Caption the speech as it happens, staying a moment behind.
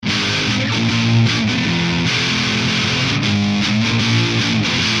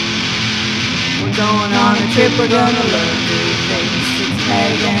trip, we're gonna learn new things. It's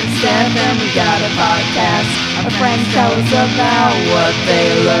Meg and Steph, and we got a podcast. Our friends tell us about what they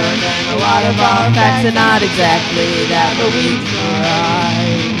learned, and a lot of our facts are not exactly that, but we try.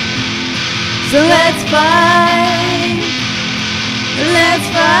 So let's fight. Let's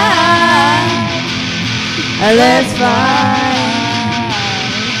fight. Let's fight.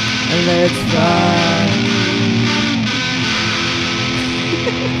 Let's fight.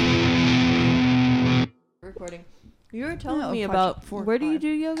 Recording. You were telling No, me 5 about 4 where do you 5. do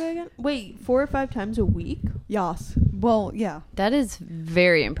yoga again? Wait, 4 or 5 times a week? Yes. Well, yeah, That is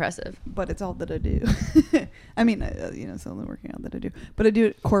very impressive. but it's all that I do. I mean, it's only working out that I do. But I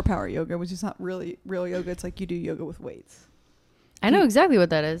do core power yoga, which is not really real yoga. It's like you do yoga with weights. I know exactly what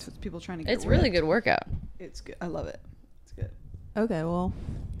that is. So it's people trying to get It's really ripped. good workout. It's good. I love it. It's good. Okay, well,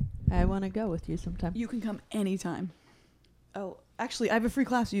 I want to go with you sometime. You can come anytime. Oh, actually, I have a free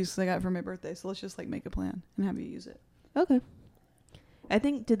class to use 'cause I got it for my birthday. So let's just like make a plan and have you use it. Okay. I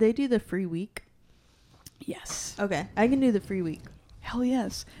think, did they do the free week? Yes. Okay, I can do the free week. Hell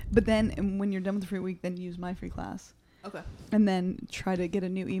yes. But then when you're done with the free week, then use my free class. Okay. And then try to get a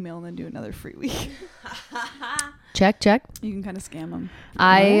new email and then do another free week. Check. You can kind of scam them.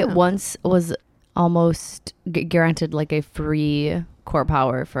 I Wow. once was almost granted like a free core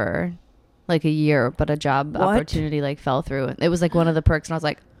power for like a year, but a job What? opportunity like fell through. It was like one of the perks, and I was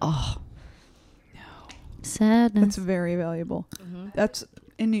like, oh, No. sadness. That's very valuable. That's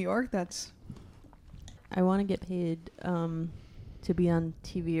in New York. That's I want to get paid to be on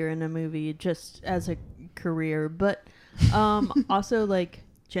TV or in a movie just as a career, but also like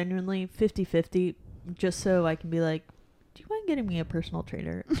genuinely 50-50 just so I can be like, do you mind getting me a personal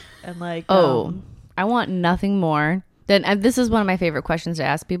trainer? And like, I want nothing more than, and this is one of my favorite questions to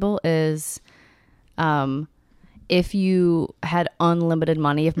ask people is, if you had unlimited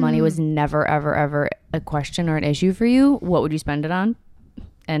money, if money was never, ever, ever a question or an issue for you, what would you spend it on?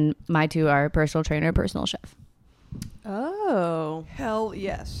 And my two are personal trainer, personal chef. oh, hell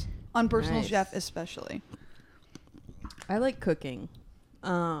yes. On personal Nice. chef especially. I like cooking,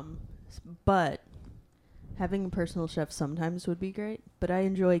 but having a personal chef sometimes would be great. But I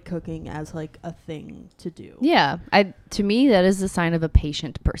enjoy cooking as like a thing to do. Yeah. To me, that is the sign of a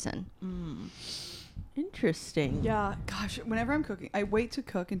patient person. Interesting. Yeah, gosh. Whenever I'm cooking, I wait to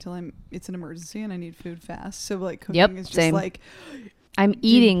cook until it's an emergency and I need food fast. So like cooking Yep, is just same. like I'm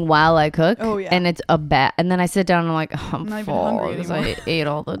eating while I cook. Oh, yeah. And it's a bad. And then I sit down and I'm like, oh, I'm not even full hungry because anymore. I ate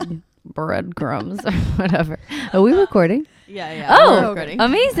all the breadcrumbs or whatever. Are we recording? Yeah, yeah. Oh, we're recording.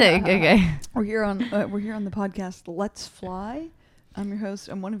 amazing. Okay. we're here on the podcast Let's Fly. I'm your host.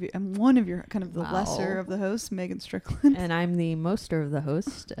 I'm one of your kind of the Wow. lesser of the hosts, Megan Strickland. And I'm the moster of the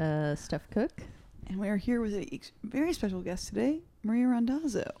host, Steph Cook. And we are here with a very special guest today, Maria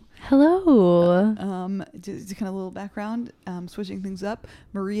Randazzo. Hello. Just kind of a little background, switching things up.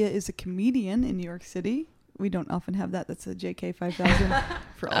 Maria is a comedian in New York City. We don't often have that. That's a JK 5000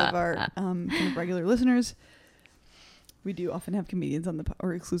 for all of our kind of regular listeners. We do often have comedians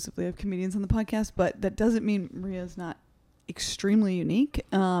or exclusively have comedians on the podcast, but that doesn't mean Maria is not extremely unique.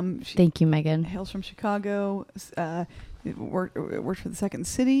 She Thank you, Megan. hails from Chicago. Worked for the Second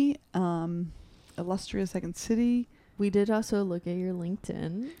City, illustrious Second City. We did also look at your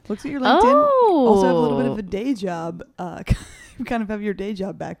LinkedIn. Looks at your LinkedIn. Also have a little bit of Oh. a day job. You kind of have your day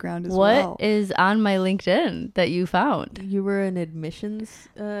job background as What well. is on my LinkedIn that you found? You were an admissions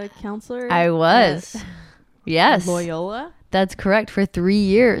counselor. I was. at Yes. Loyola. That's correct. For 3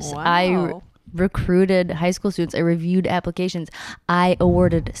 years. I Wow. recruited high school students. I reviewed applications. I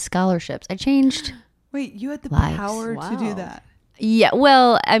awarded scholarships. I changed. Wait, you had the Lives. power to do Wow. that. Yeah.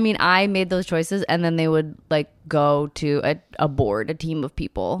 Well, I mean, I made those choices and then they would like go to a board, a team of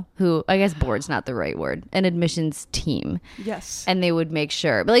people who, I guess board's not the right word, an admissions team. Yes. And they would make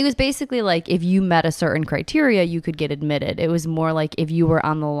sure. But like, it was basically like if you met a certain criteria, you could get admitted. It was more like if you were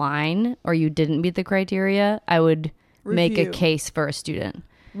on the line or you didn't meet the criteria, I would make a Review. case for a student.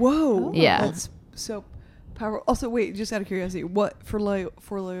 Whoa. Yeah. That's so powerful. Also, wait, just out of curiosity, what for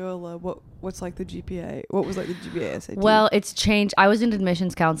Loyola? What's like the GPA? What was like the GPA SAT? Well, it's changed. I was an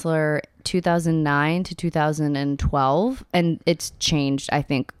admissions counselor 2009 to 2012, and it's changed, I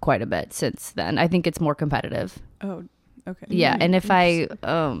think, quite a bit since then. I think it's more competitive. oh, okay. Yeah, and if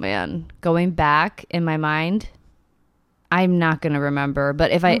oh man, going back in my mind, I'm not going to remember, but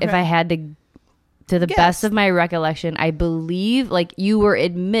if I had to the Guess. best of my recollection, I believe like you were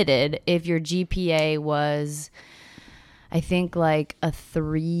admitted if your GPA was, I think like a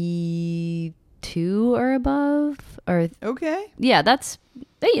 3.2 or above, or Okay. yeah, that's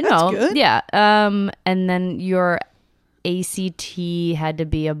you know, good. yeah. And then your ACT had to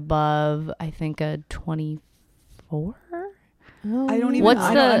be above, I think, a 24. Oh, I don't even. What's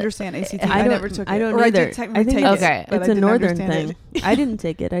I don't the- understand ACT. I I don't- never took it. I don't or either. I did technically I think take it's- it. Okay. but It's I a didn't northern understand thing. it. I didn't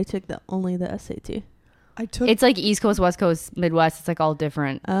take it. I took only the SAT. I took. It's like East Coast, West Coast, Midwest. It's like all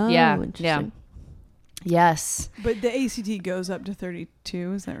different. Oh, yeah. interesting. Yes. but the ACT goes up to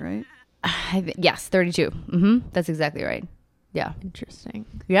 32. Is that right? Yes, 32. That's exactly right. Yeah. Interesting.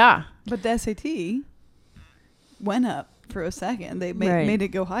 Yeah. But the SAT went up for a second. They Right. made it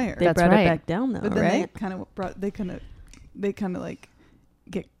go higher. They That's brought right. it back down though, but then right? they kind of like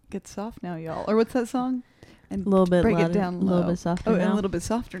get soft now, y'all. Or what's that song? And A little bit break louder, it down a little low. bit softer Oh, and now. a little bit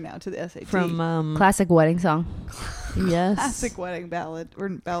softer now to the SAT. From Classic wedding song. yes. classic wedding ballad. Or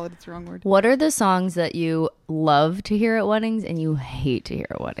ballad, it's the wrong word. What are the songs that you love to hear at weddings and you hate to hear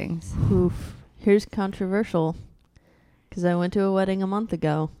at weddings? Oof. Here's controversial, because I went to a wedding a month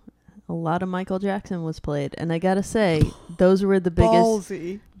ago. A lot of Michael Jackson was played, and I gotta say, those were the biggest.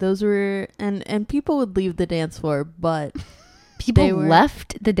 Ballsy. Those were and people would leave the dance floor, but People They were-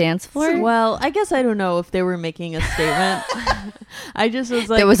 left the dance floor? well, I guess I don't know if they were making a statement. I just was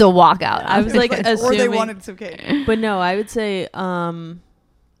like, there was a walkout. I was like or they assuming, wanted some cake. but no, I would say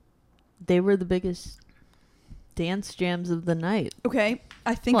they were the biggest dance jams of the night. Okay,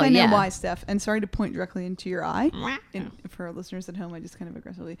 I think Well, I know yeah. why, Steph. And sorry to point directly into your eye. And for our listeners at home, I just kind of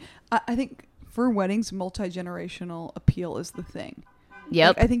aggressively. I think for weddings, multi-generational appeal is the thing.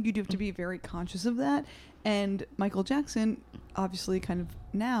 Yep. Like, I think you do have to be very conscious of that. And Michael Jackson, obviously, kind of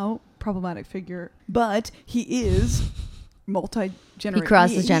now problematic figure, but he is multi-generational. He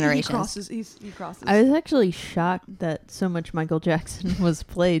crosses generations. He crosses. I was actually shocked that so much Michael Jackson was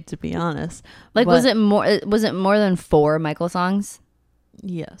played, to be honest. Like, was But- it more than 4 Michael songs?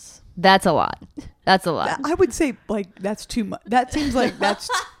 Yes. That's a lot. That's a lot. I would say like that's too much. That seems like that's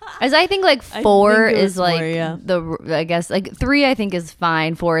As I think like I 4 think it is was like more, yeah. I guess like 3 I think is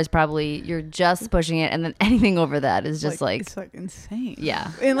fine. 4 is probably you're just pushing it, and then anything over that is just like it's like insane.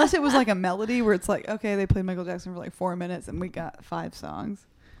 yeah. Unless it was like a melody where it's like, okay, they played Michael Jackson for like 4 minutes and we got 5 songs.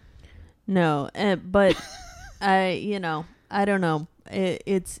 No, but I don't know.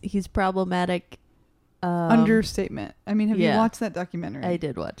 He's problematic. Understatement. I mean, have you yeah. watched that documentary? I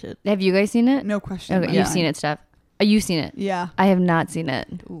did watch it. Have you guys seen it? No question. Okay, about you've that. seen it, Steph. You've seen it. Yeah. I have not seen it.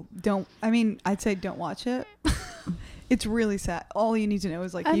 Don't. I mean, I'd say don't watch it. It's really sad. All you need to know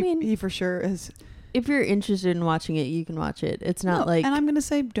is like I mean- he for sure is. If you're interested in watching it, you can watch it. It's not No, like and I'm gonna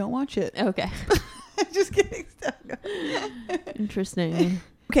say don't watch it. okay. Just kidding. Interesting.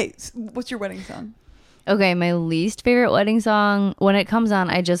 Okay, what's your wedding song? Okay, my least favorite wedding song, when it comes on,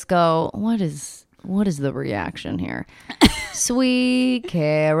 I just go, what is the reaction here? Sweet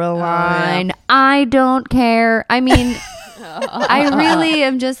Caroline, I don't care. I mean, I really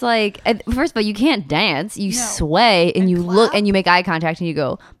am just like, first of all, you can't dance. You No. sway and And you clap? look and you make eye contact and you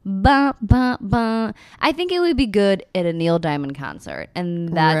go, ba, ba, ba. I think it would be good at a Neil Diamond concert. And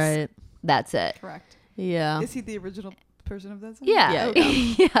that's it. Correct. Yeah. Is he the original person of that song? Yeah. Okay.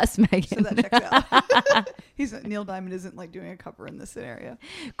 Yes, So Megan. that checks out. Neil Diamond isn't like doing a cover in this scenario.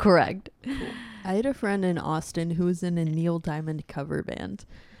 Correct. I had a friend in Austin who was in a Neil Diamond cover band.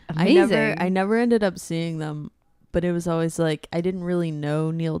 Amazing. I never ended up seeing them, but it was always like I didn't really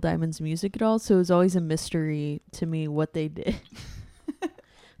know Neil Diamond's music at all, so it was always a mystery to me what they did.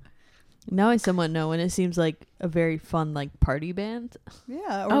 Now I somewhat know, and it seems like a very fun like party band.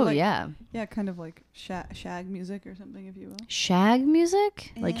 Yeah. Or Oh, like, yeah. Yeah, kind of like shag music or something, if you will. Shag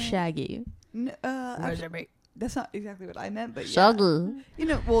music? Like Eh, Shaggy. actually, that's not exactly what I meant, but yeah. Shaggy. You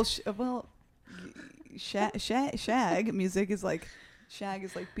know, well, shag music is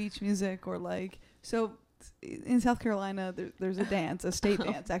like beach music or like so. In South Carolina, there's a dance, a state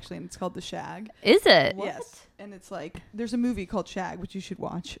dance actually, and it's called the shag. Is it? Yes, and it's like there's a movie called Shag, which you should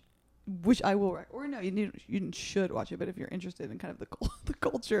watch, which I will. Or no, you should watch it. But if you're interested in kind of the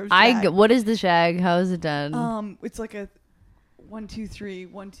culture of shag, What is the shag? How is it done? it's like a 1 2 3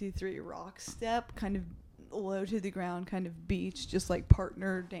 1 2 3 rock step, kind of low to the ground, kind of beach, just like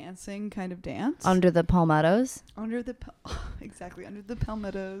partner dancing kind of dance. Under the palmettos? Under the exactly under the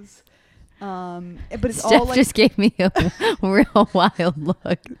palmettos. But it's Steph all like just gave me a real wild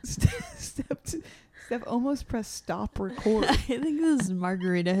look. Steph almost pressed stop record. I think this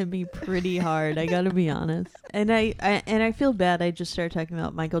margarita hit me pretty hard. I gotta be honest, and I feel bad. I just started talking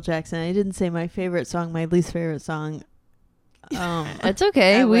about Michael Jackson. I didn't say my favorite song, my least favorite song. It's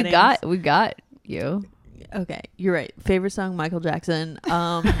okay. At We weddings. got you. Okay, you're right. Favorite song, Michael Jackson.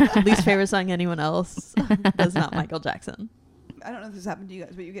 Least favorite song, anyone else. That's not Michael Jackson. I don't know if this happened to you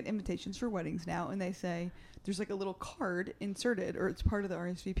guys, but you get invitations for weddings now, and they say there's like a little card inserted, or it's part of the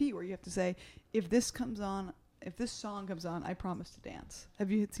RSVP where you have to say, if this comes on if this song comes on, I promise to dance.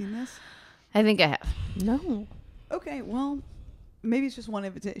 Have you seen this? I think I have. No. Okay, well, maybe it's just one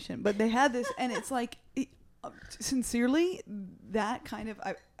invitation, but they had this, and it's like, sincerely, that kind of,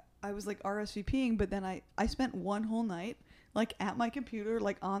 I was like RSVPing, but then I spent one whole night like at my computer,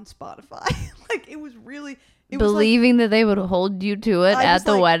 like on Spotify. Like it was really, believing that they would hold you to it at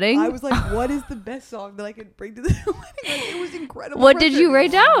the wedding. I was like, what is the best song that I could bring to the wedding? Like, it was incredible. What did you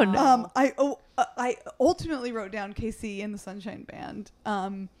write down? I ultimately wrote down KC and the Sunshine Band.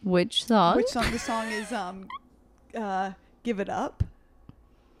 Which song? Which song? The song is Give It Up.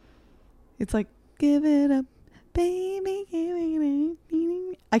 It's like, give it up, baby, give it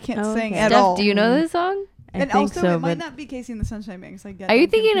up. I can't sing at all. Do you know this song? I And think also, so, it might but not be Casey and the Sunshine Band. 'Cause I get Are you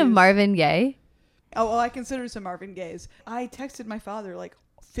them thinking of confused. Marvin Gaye? Oh, well, I consider some Marvin Gaye's. I texted my father like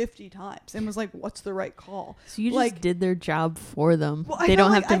 50 times and was like, what's the right call? so you like- just did their job for them. Well, I They felt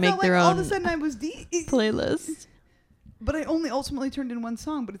don't like- have to I make felt their like all own of a sudden I was playlist. But I only ultimately turned in one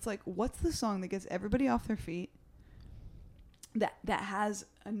song. But it's like, what's the song that gets everybody off their feet? That has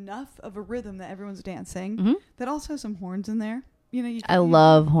enough of a rhythm that everyone's dancing. Mhm. That also has some horns in there. You know, I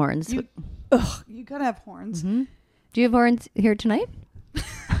love horns. You gotta have horns. Mhm. Do you have horns here tonight?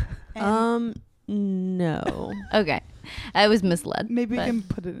 And No. Okay. I was misled. maybe we but- can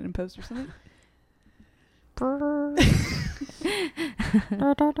put it in a post or something.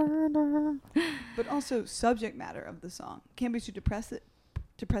 But also subject matter of the song can't be too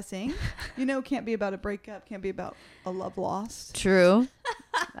depressing. You know, can't be about a breakup. Can't be about a love lost. True.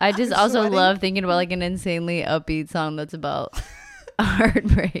 I just I'm also sweating. love thinking about like an insanely upbeat song that's about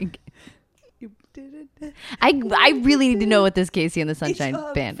heartbreak. I really need to know what this Casey and the Sunshine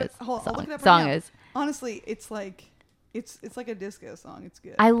Band is. Hold on, I'll look it up right Song now. is. Honestly, it's like it's like a disco song. It's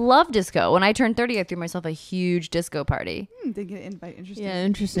good. I love disco. When I turned 30, I threw myself a huge disco party. They get invite. Interesting. Yeah,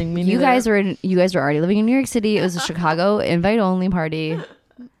 interesting. Me You neither. guys were already living in New York City. It was a Chicago invite only party.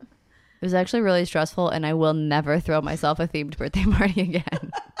 It was actually really stressful, and I will never throw myself a themed birthday party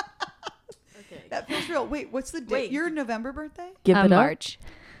again. That feels real. Wait, what's the date? Wait. Your November birthday? Give it up. March.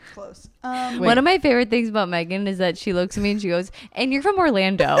 Close. Wait. One of my favorite things about Megan is that she looks at me and she goes, "And you're from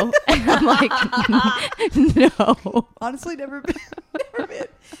Orlando?" And I'm like, "No." Honestly, never been. Never been.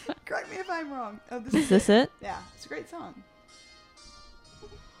 Correct me if I'm wrong. Oh, this Is this it? Yeah, it's a great song.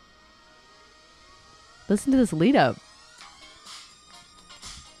 Listen to this lead up.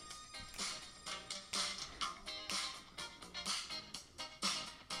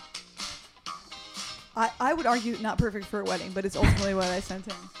 I would argue not perfect for a wedding, but it's ultimately what I sent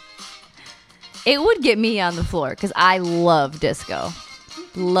him. It would get me on the floor because I love disco.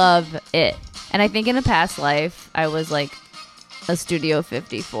 Love it. And I think in a past life, I was like a Studio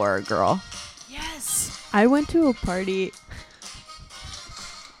 54 girl. Yes. I went to a party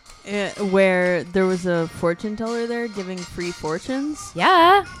where there was a fortune teller there giving free fortunes.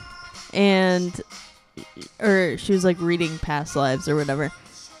 Yeah. Or she was like reading past lives or whatever.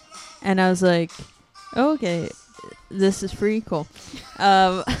 And I was like, oh, okay, this is free. Cool.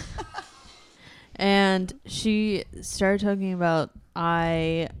 And she started talking about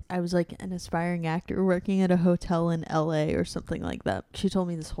I was like an aspiring actor working at a hotel in LA or something like that. She told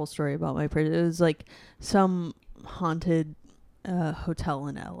me this whole story about my person. It was like some haunted hotel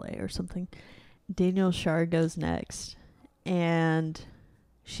in LA or something. Daniel Shar goes next, and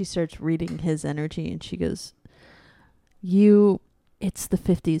she starts reading his energy, and she goes, it's the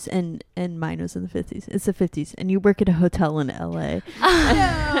 50s, and mine was in the 50s. It's the 50s, and you work at a hotel in LA.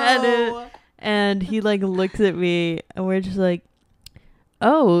 And he like looks at me, and we're just like,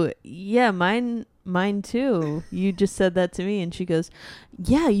 oh yeah, mine too. You just said that to me. And she goes,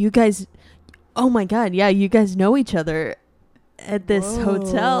 yeah, you guys, oh my god, yeah, you guys know each other at this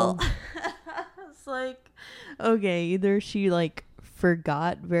hotel. It's like, okay, either she like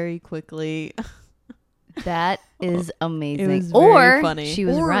forgot very quickly. That is amazing. It was very or funny. she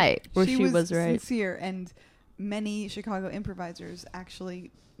was Or right. Or she was right. sincere, and many Chicago improvisers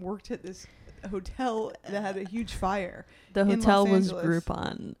actually worked at this hotel that had a huge fire. The in hotel Los was Angeles.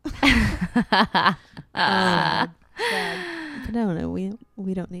 Groupon. Sad. But no,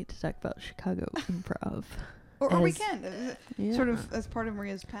 we don't need to talk about Chicago improv. Or we As- can. Yeah. Sort of as part of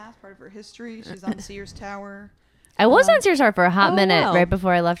Maria's past, part of her history. She's on Sears Tower. I was on Sears Tower for a hot Oh, minute wow. right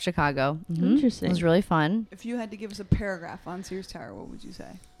before I left Chicago. Mhm. Interesting. It was really fun. If you had to give us a paragraph on Sears Tower, what would you say?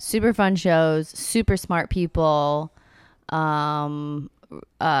 Super fun shows, super smart people,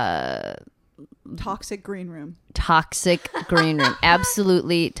 Toxic green room. toxic green room.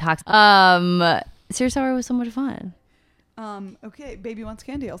 Absolutely toxic. Sears Tower was so much fun. Okay, Baby Wants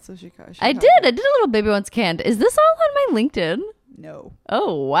Candy also Chicago. I did a little Baby Once Canned. Is this all on my LinkedIn? No.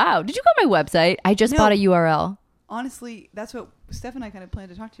 Oh, wow. Did you go on my website? I just No. bought a URL. Honestly, that's what Steph and I kind of planned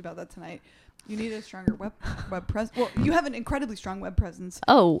to talk to you about that tonight. You need a stronger web presence. Well, you have an incredibly strong web presence,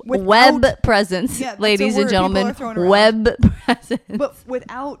 Oh, Without- web presence, Yeah, that's a ladies word and people are gentlemen. throwing around. Web presence. but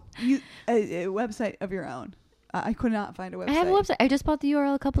without a website of your own. I could not find a website. I have a website. I just bought the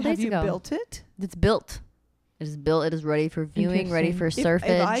URL a couple Have days you ago. built it? It's built. It is built. It is ready for viewing, ready for surfage.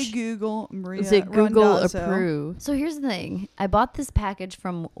 If I Google Maria Is it Google Randazzo, approved? So here's the thing. I bought this package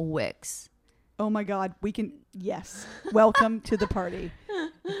from Wix. oh my God, we can. Yes, welcome to the party.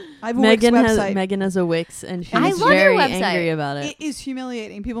 I have a Megan Wix has website. Megan has a Wix, and she's I love your very website. angry about it. It is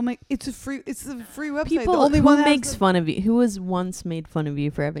humiliating. People make it's a free website. People the only who one that has makes the- fun of you, who was once made fun of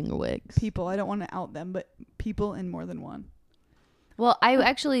you for having a Wix. people. I don't want to out them, but people in more than one. Well, I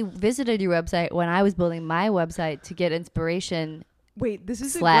actually visited your website when I was building my website to get inspiration. Wait, this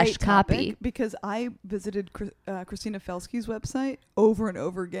is Slash a great topic copy. because I visited Christina Felske's website over and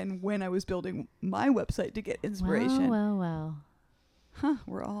over again when I was building my website to get inspiration. Wow. Huh?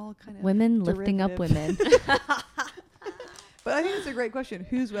 We're all kind of Women lifting up derivative. women. But I think it's a great question.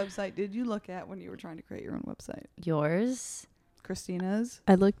 Whose website did you look at when you were trying to create your own website? Yours. Christina's.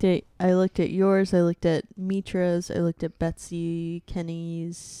 I looked at yours. I looked at Mitra's. I looked at Betsy,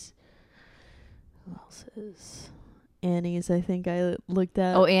 Kenny's. Who else is Annie's? I think I looked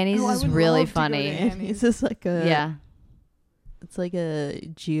at. Oh, Annie's Oh, I is would really love to go to funny. Annie's. Annie's is like a Yeah. It's like a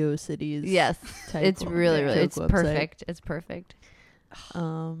GeoCities. Yes. type It's of really, joke it's website. perfect. It's perfect.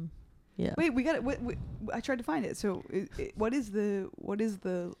 Yeah. Wait, we got it. I tried to find it. So, what is the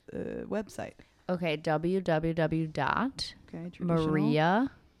website? Okay, Okay, traditional.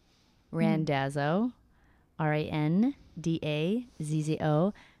 Maria Randazzo,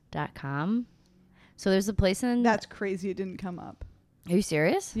 RANDAZZO.com. So there's a place in. That's crazy. It didn't come up. Are you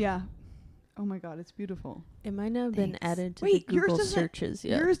serious? Yeah. Oh my God, it's beautiful. It might not have been Thanks. added to Wait, the yours Google doesn't- searches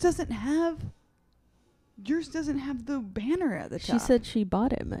yet. Yours doesn't have the banner at the top. She said she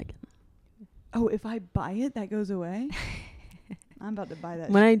bought it, Megan. "Oh, if I buy it, that goes away." I'm about to buy that.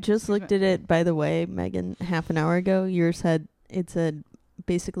 When I just looked at it, by the way, Megan, half an hour ago, yours had it said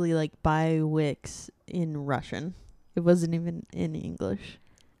basically like buy Wix in Russian. It wasn't even in English.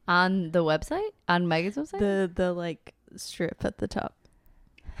 On the website? On Megan's website? The like strip at the top.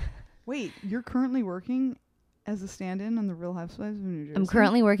 Wait, you're currently working as a stand-in on the Real Housewives of New Jersey? I'm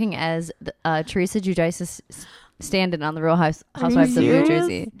currently working as Teresa Giudice's stand-in on the Real you Housewives of New serious?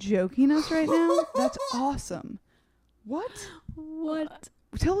 Jersey. joking us right now. That's awesome. What? What?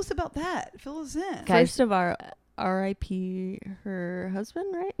 Tell us about that. Fill us in. Guys- First of our R.I.P. her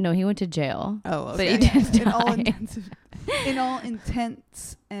husband, right? No, he went to jail. Oh, But okay. he didn't in all die. in all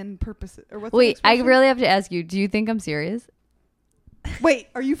intents and purposes. Or what's Wait, the I expression? really have to ask you, do you think I'm serious? Wait,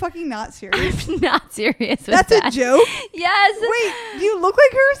 are you fucking not serious? I'm not serious with That's that. a joke? Yes. Wait, do you look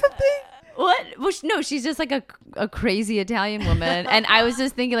like her or something? What? Well, no, she's just like a crazy Italian woman, and I was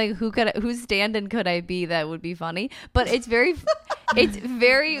just thinking like, whose stand-in could I be that would be funny? But it's very.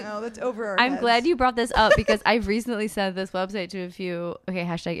 No, that's over our I'm heads. glad you brought this up because I've recently sent this website to a few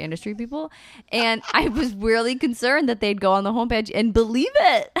hashtag industry people, and I was really concerned that they'd go on the homepage and believe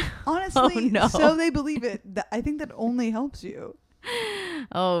it. Honestly, no. so they believe it. I think that only helps you.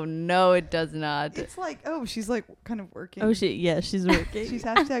 Oh no, it does not. It's like, oh, she's like kind of working. Oh, she's working. She's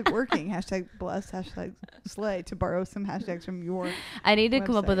hashtag working, hashtag blessed, hashtag slay, to borrow some hashtags from your I need to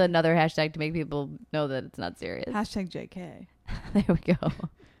come up with website. another hashtag to make people know that it's not serious. hashtag JK. There we go.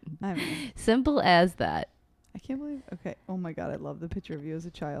 I mean, Simple as that. I can't believe. Okay. Oh my God, I love the picture of you as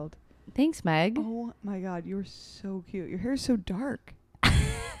a child. Thanks, Meg. Oh my God, you're so cute. Your hair is so dark.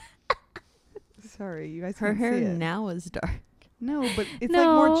 Sorry, you guys. Her can't hair see it. now is dark. No, but it's like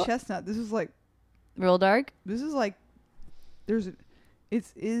No. more chestnut. This is like Real dark. it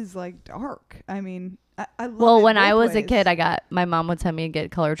is like dark. I mean, I love Well, it when I both was a ways. kid, my mom would tell me to get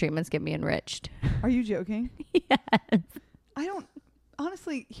color treatments, get me enriched. Are you joking? Yes. I don't.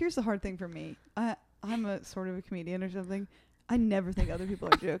 Honestly, here's the hard thing for me. I'm a sort of a comedian or something. I never think other people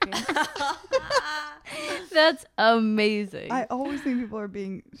are joking. That's amazing. I always think people are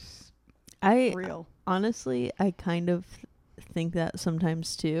being I real. honestly, I kind of think that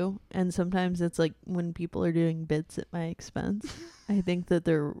sometimes too, and sometimes it's like when people are doing bits at my expense, I think that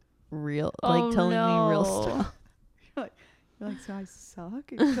they're real, like telling me real no. stuff. You're like, so I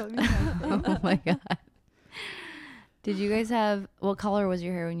suck? You're telling me how I think? Oh my god. Did you guys have what color was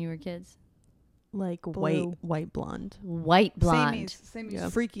your hair when you were kids? Like Blue. white blonde. White blonde. Same Yeah.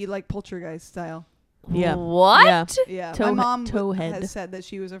 freaky, like poltergeist style. Yeah. What? Yeah. Yeah, Toe- my mom toe head. has said that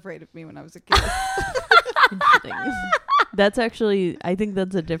she was afraid of me when I was a kid. Interesting. That's actually, I think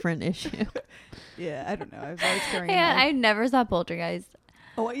that's a different issue. Yeah, I don't know. I was always carrying. Yeah, like, I never saw Poltergeist,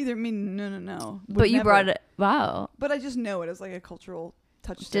 oh, I either mean no. Would but you never. brought it. Wow. But I just know it as like a cultural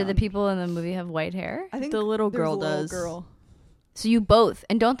touchstone. Did the people in the movie have white hair? I think The little there's girl a little does. Girl. So you both,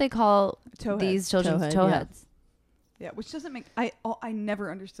 and don't they call Towhead. these children Towhead, towheads? Yeah, which doesn't make I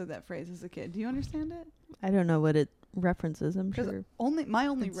never understood that phrase as a kid. Do you understand it? I don't know what it references, I'm Because sure. my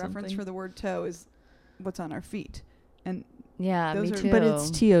only It's reference something. for the word toe is what's on our feet, and Yeah, Those me are- too. But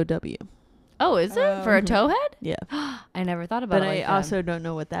it's TOW. Oh, is it for a Mhm. towhead? Yeah. I never thought about But it. I like that. also don't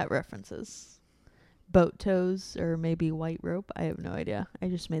know what that references. Boat toes or maybe white rope. I have no idea. I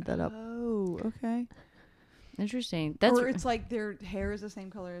just made that up. Oh, okay. Interesting. That's Or it's like their hair is the same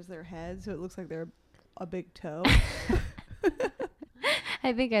color as their head, so it looks like they're a big toe.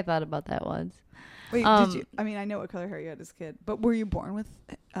 I think I thought about that once. Wait, Um, did you? I mean, I know what color hair you had as a kid, but were you born with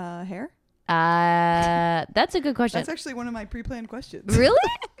hair? That's a good question. That's actually one of my pre-planned questions. Really?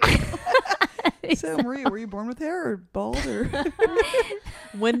 So, Maria, were you born with hair or bald or?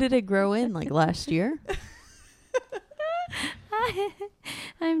 When did it grow in? Like last year?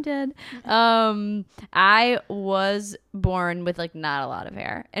 I'm dead. I was born with like not a lot of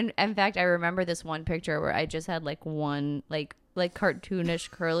hair, and in fact, I remember this one picture where I just had like one like cartoonish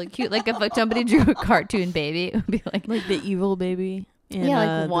curly cute. Like if somebody drew a cartoon baby, it would be like Like the evil baby in Yeah,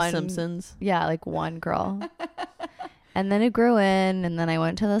 like The one- Simpsons. yeah, like one girl. And then it grew in, and then I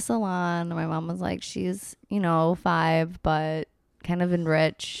went to the salon. And my mom was like, she's 5, but kind of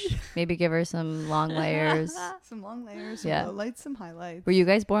enrich. Maybe give her some long layers. Some long layers, some Yeah. lowlights, some highlights. Were you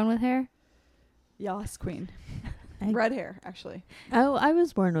guys born with hair? Yas, queen. I- Red hair, actually. Oh, I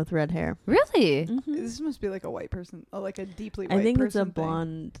was born with red hair. Really? Mhm. This must be like a white person, like a deeply white I think it's a person thing.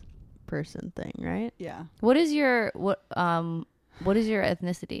 blonde person thing, right? Yeah. What is your ethnicity?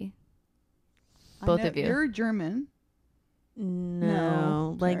 I Both know of you. You're German.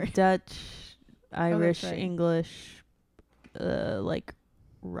 No, like sorry. Dutch, Irish, right. English, like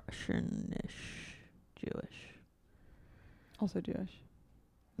Russian-ish, Jewish. Also Jewish.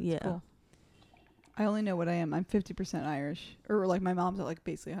 Yeah. cool. I only know what I am. I'm 50% Irish. Or like my mom's like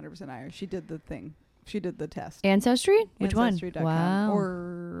basically 100% Irish. She did the thing. She did the test. Ancestry? Which one? Ancestry.com Wow.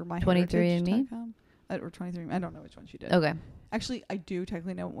 Or my 23andMe? Or 23andMe. I don't know which one she did. Okay, Actually, I do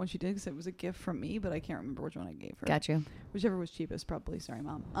technically know what one she did because it was a gift from me, but I can't remember which one I gave her. got you. Whichever was cheapest, probably. Sorry,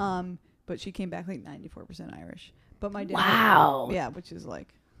 Mom. But she came back like 94% Irish. But my dad. Wow. Yeah, which is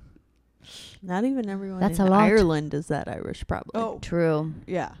like. Not even everyone That's in a lot. Ireland is that Irish, probably. Oh, True.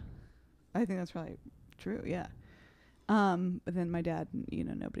 yeah. I think that's probably true. Yeah. But then my dad,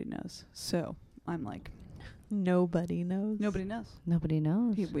 nobody knows. So I'm like, Nobody knows. nobody knows. Nobody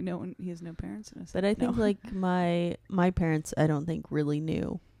knows. He has no parents in us. But I think like my parents, I don't think really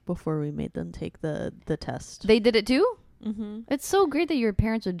knew before we made them take the test. They did it too? Mm-hmm. It's so great that your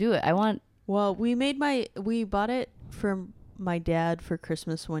parents would do it. I want. Well, we bought it for my dad for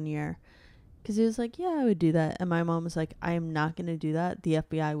Christmas one year because he was like, yeah, I would do that. And my mom was like, I am not going to do that. The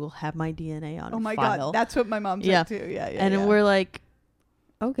FBI will have my DNA on Oh my file. God, that's what my mom said Yeah. too. Yeah, yeah. And yeah. we're like,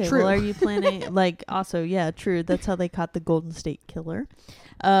 okay, True. well, are you planning? Like, also, yeah, true. That's how they caught the Golden State Killer.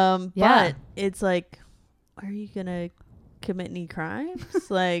 Yeah. But it's like, are you going to commit any crimes?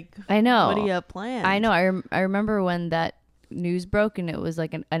 Like, I know. what do you have planned? I know. I remember when that news broke, and it was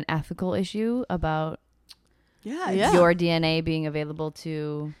like an ethical issue about yeah, Yeah. your DNA being available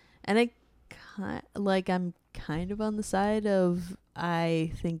to. And I'm kind of on the side of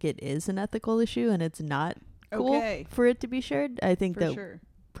I think it is an ethical issue and it's not cool Okay. for it to be shared. I think for that sure.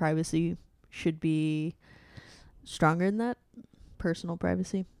 privacy should be stronger than that, personal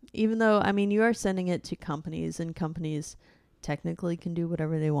privacy. Even though, I mean, you are sending it to companies and companies technically can do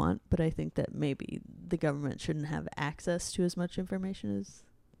whatever they want, but I think that maybe the government shouldn't have access to as much information as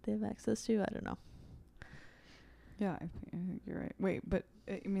they have access to. I don't know. Yeah, I think you're right. Wait, but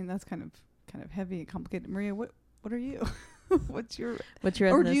I mean that's kind of heavy and complicated. Maria, what are you? What's your? What's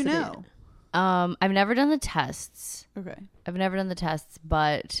your Or do you ethnicity? know? I've never done the tests. Okay. I've never done the tests,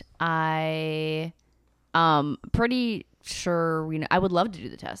 but I pretty sure I would love to do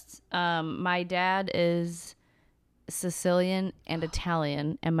the tests. My dad is Sicilian and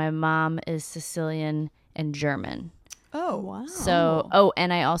Italian, and my mom is Sicilian and German. Oh Wow. So,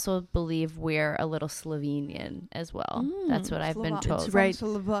 and I also believe we're a little Slovenian as well. That's what I've been told. It's Right.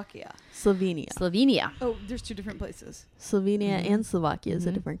 From Slovakia. Slovenia. Slovenia. Oh, there's two different places. Slovenia Mhm. and Slovakia is a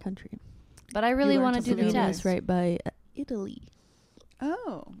Mhm. different country. But I really learned want to do the something new. Slovenia test. is right by Italy.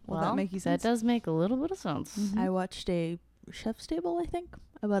 Oh, Well, that makes sense. that does make a little bit of sense. Mhm. I watched a Chef's Table, I think,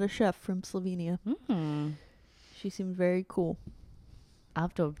 about a chef from Slovenia. Hmm. She seemed very cool. I'll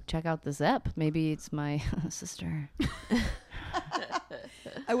have to check out this app. Maybe it's my sister.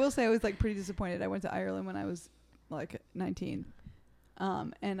 I will say I was like pretty disappointed. I went to Ireland when I was like 19.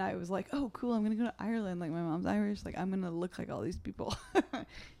 And I was like, oh, cool, I'm going to go to Ireland. Like, my mom's Irish. Like, I'm going to look like all these people.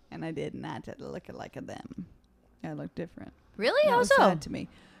 And I did not look like them. I looked different. Really? That How was so? sad to me.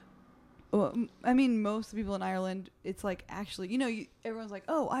 Well, I mean, most of the people in Ireland, it's like actually, everyone's like,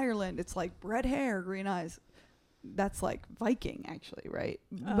 oh, Ireland, it's like red hair, green eyes. That's like Viking, actually, right?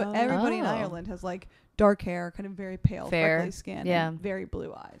 But everybody in Oh. Ireland has like dark hair, kind of very pale, Fair. freckly skin, Yeah. and very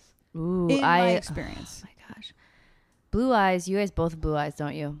blue eyes. Ooh, In my experience. Oh my gosh. Blue eyes. You guys both have blue eyes,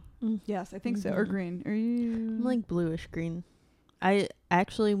 don't you? Yes, I think so. Or Mhm. green. Are you? I'm like bluish green. I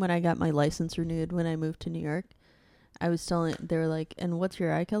actually, when I got my license renewed when I moved to New York, I was telling, they were like, and what's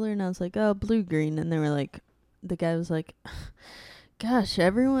your eye color? And I was like, oh, blue green. And they were like, the guy was like, gosh,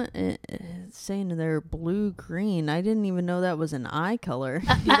 everyone is saying they're blue green. I didn't even know that was an eye color.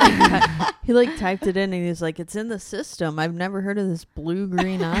 He like typed it in and he was like, it's in the system. I've never heard of this blue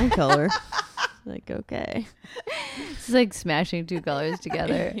green eye color. Like, okay. It's like smashing two colors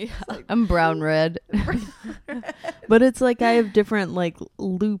together. Yeah. I'm brown red. But it's like I have different like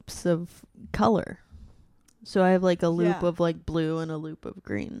loops of color. So I have like a loop Yeah. of like blue and a loop of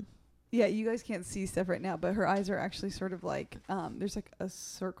green. Yeah, you guys can't see stuff right now, but her eyes are actually sort of like, there's like a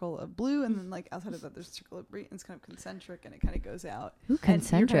circle of blue, and then like outside of that, there's a circle of green. It's kind of concentric, and it kind of goes out. Ooh, And you're kind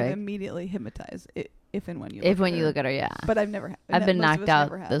concentric. of immediately hypnotized if and when you If look when at you her. look at her, yeah. But I've never. I've been most of knocked us out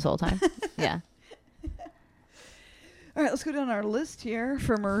never have. this whole time. Yeah. All right, let's go down our list here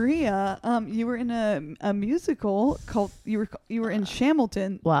for Maria. You were in a musical called you were in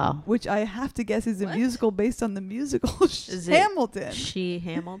Shamilton, Wow. which I have to guess is a What? musical based on the musical Is it Hamilton. She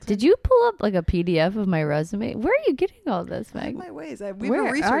Hamilton. Did you pull up like a PDF of my resume? Where are you getting all this, I have Meg? my ways. We have a Where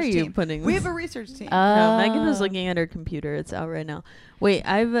research are you team. putting We this? have a research team. No, Megan was Oh. looking at her computer. It's out right now. Wait,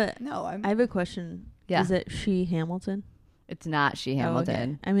 I No, have a question. Yeah. Is it She Hamilton? It's not She Oh, okay.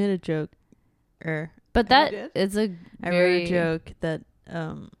 Hamilton. I made a joke. But Oh, that you did? is a I very wrote a joke that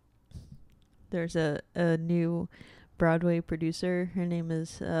there's a new Broadway producer. Her name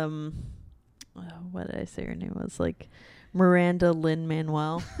is what did I say her name was? Like Miranda Lynn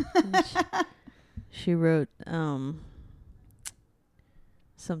Manuel. she wrote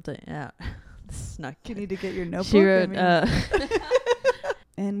something. Yeah, this is not you good. need to get your notebook. She wrote.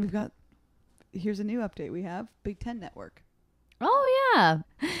 And we've got. Here's a new update. We have Big Ten Network. Oh yeah,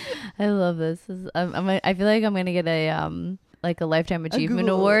 I love this. I feel like I'm gonna get a like a lifetime achievement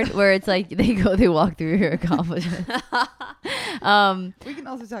Google. award where it's like they walk through your accomplishments. We can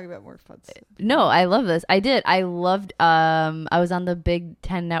also talk about more fun stuff. No, I love this. I loved I was on the Big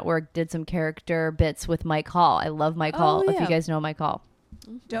Ten Network, did some character bits with Mike Hall. I love Mike Hall. If yeah. you guys know Mike Hall.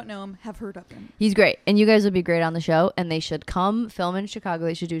 Don't know him. Have heard of him. He's great, and you guys would be great on the show. And they should come film in Chicago.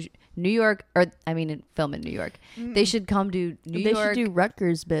 They should do New York, film in New York. They should come to New they York. should do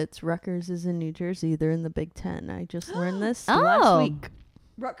Rutgers bits. Rutgers is in New Jersey. They're in the Big Ten. I just learned this Oh. last week.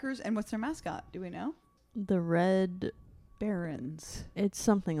 Rutgers, and what's their mascot? Do we know? The red. Barons. It's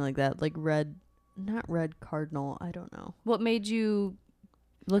something like that. Like red. Not red cardinal. I don't know. What made you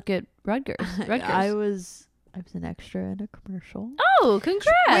look at Rutgers? Rutgers. I was an extra in a commercial Oh,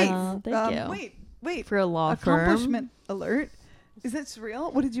 congrats! Wait. Thank you. Wait. for a law firm. Accomplishment alert. Is that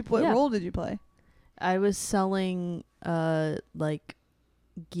surreal? What did you play? Yeah. What role did you play? I was selling like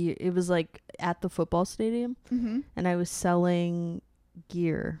gear. It was like at the football stadium, Mm-hmm. and I was selling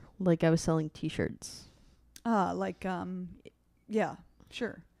gear. Like I was selling T-shirts, Yeah,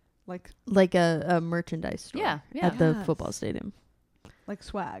 sure. like a merchandise store. Yeah, yeah. At the Yes. football stadium. Like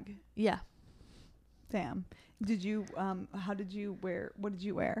swag. Yeah, Damn. Did you? How did you wear? What did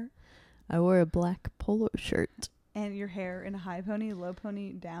you wear? I wore a black polo shirt And your hair in a high pony, low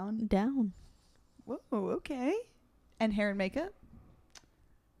pony, down. down. Whoa. Okay. And hair and makeup.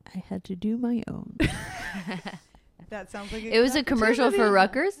 I had to do my own. That sounds like It was a commercial for opportunity.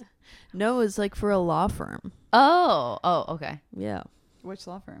 Rutgers. No, it was like for a law firm. Oh, okay. Yeah, Which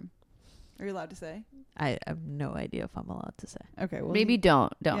law firm? Are you allowed to say? I have no idea if I'm allowed to say. Okay. Well, Maybe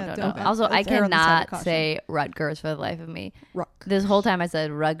don't. Yeah, don't. Also, I Let's err on the side of cannot caution. say Rutgers for the life of me. Ruck. This whole time I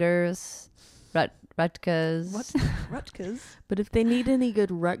said Rutgers, Rutgers. What? Rutgers. But if they need any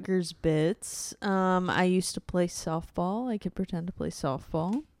good Rutgers bits, I used to play softball. I could pretend to play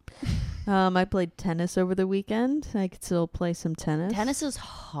softball. I played tennis over the weekend. I could still play some tennis. Tennis is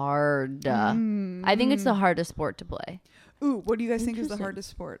hard. Mm. I think it's the hardest sport to play. Ooh, what do you guys think is the Interesting. hardest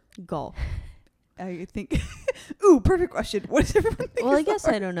sport? Golf. I think. Ooh, perfect question. What does everyone think? Well, is I the guess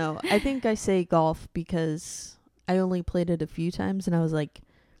I don't know. I think I say golf because I only played it a few times and I was like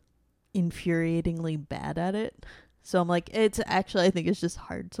infuriatingly bad at it. So I'm like, I think it's just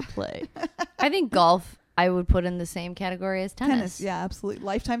hard to play. I think golf I would put in the same category as tennis. Yeah, absolutely.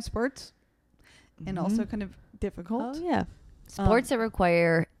 Lifetime sports, and also kind of difficult. Oh yeah. Sports that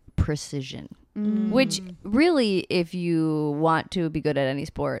require precision, Mm. which really, if you want to be good at any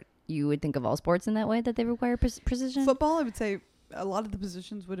sport, you would think of all sports in that way, that they require precision. Football, I would say a lot of the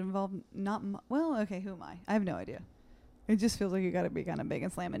positions would involve well, okay, who am I? I have no idea. It just feels like you got to be kind of big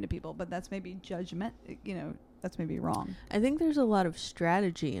and slam into people, but that's maybe judgment, that's maybe wrong. I think there's a lot of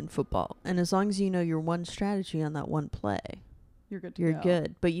strategy in football, and as long as you know your one strategy on that one play, You're good to you're go.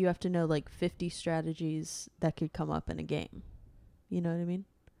 good. But you have to know like 50 strategies that could come up in a game. You know what I mean?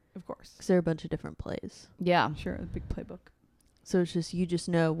 Of course. Because there are a bunch of different plays. Yeah. Sure, a big playbook. So it's just, you just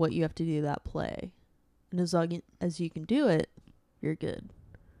know what you have to do that play. And as long as you can do it, you're good.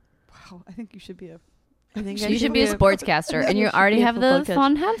 Wow, I think you should be a I think You should be a sportscaster, and you should already be a have the football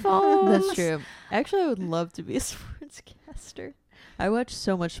fun headphones. That's true. Actually, I would love to be a sportscaster. I watch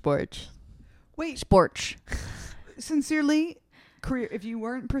so much sports. Wait, Sports. sincerely, career, if you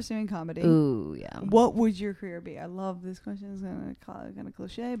weren't pursuing comedy, Ooh, yeah. what would your career be? I love this question. It's kind of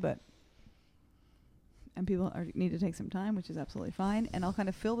cliche, but and people need to take some time, which is absolutely fine. And I'll kind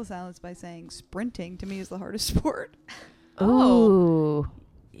of fill the silence by saying sprinting to me is the hardest sport. Ooh.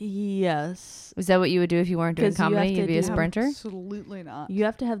 Yes. Is that what you would do if you weren't doing 'Cause you have comedy? to You'd be a do- sprinter? Absolutely not. You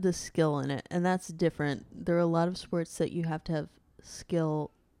have to have the skill in it, and that's different. There are a lot of sports that you have to have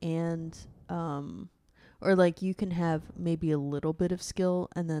skill and or like you can have maybe a little bit of skill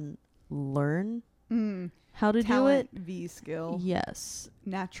and then learn how to Talent do v skill. it. Yes.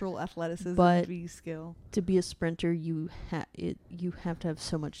 Natural athleticism But v skill. To be a sprinter, you have to have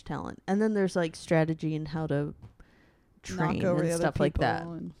so much talent. And then there's like strategy and how to train Knock over and the other stuff like people that.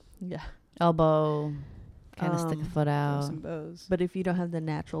 and Yeah. Elbow. Kind of stick a foot throw out. some bows. But if you don't have the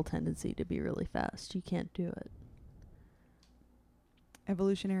natural tendency to be really fast, you can't do it.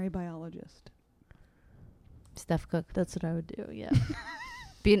 Evolutionary biologist. Steph Cook. That's what I would do. Yeah.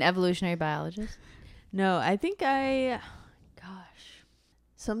 Be an evolutionary biologist. No, I think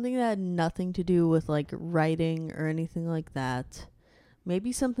something that had nothing to do with like writing or anything like that.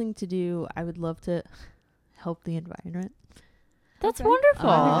 Maybe something to do, I would love to help the environment. That's Okay. wonderful.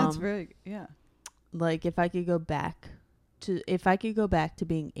 I think that's Um, very, yeah. Like if I could go back to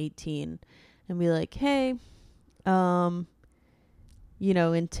being 18 and be like, hey, in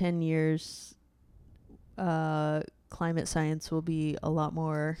 10 years, climate science will be a lot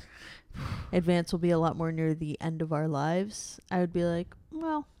more advanced, will be a lot more near the end of our lives. I would be like,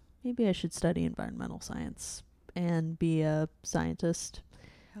 well, maybe I should study environmental science and be a scientist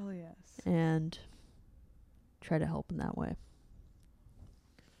Hell yes. and try to help in that way.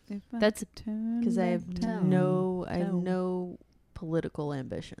 That's Because I have no political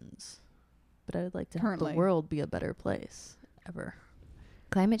ambitions, but I would like to help Currently. the world be a better place ever.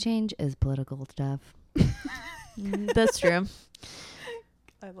 climate change is political stuff. That's true.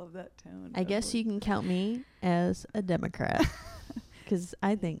 I love that tone. I guess you can count me as a Democrat because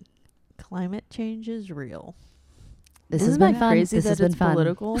I think climate change is real. This Isn't has been that fun. crazy This that has been it's fun.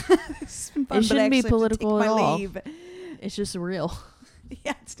 political? It's been fun, It but shouldn't I be actually have to political take at my all. leave. It's just real.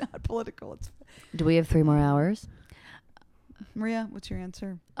 Yeah, it's not political. It's Do we have 3 more hours? Maria, what's your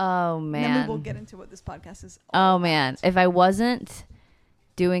answer? Oh, And man. then we will get into what this podcast is. Oh man, if I wasn't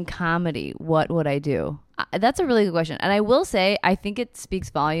doing comedy, what would I do? That's a really good question. And I will say, I think it speaks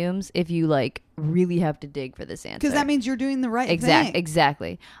volumes if you like really have to dig for this answer. Because that means you're doing the right thing.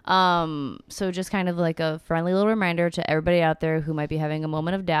 Exactly. So just kind of like a friendly little reminder to everybody out there who might be having a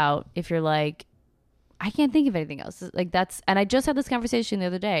moment of doubt. If you're like, I can't think of anything else. Like that's, and I just had this conversation the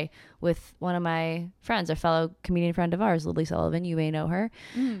other day with one of my friends, a fellow comedian friend of ours, Lily Sullivan. You may know her.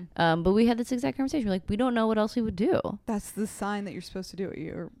 But we had this exact conversation. We're like, we don't know what else we would do. That's the sign that you're supposed to do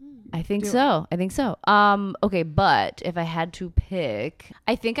it. I think Do it. so. I think so. Okay, but if I had to pick,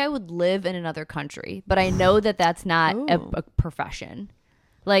 I think I would live in another country. But I know that that's not Ooh. a profession.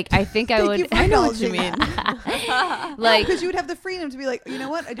 Like I think I Thank would. you for I know what you acknowledging mean. that. Like because you would have the freedom to be like, you know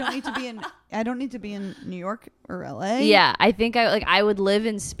what? I don't need to be in New York or LA. yeah, I think I would live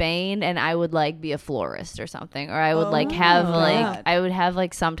in Spain and I would like be a florist or something, or I would like have Oh, like God. I would have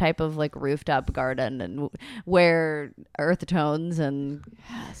like some type of like rooftop garden and wear earth tones and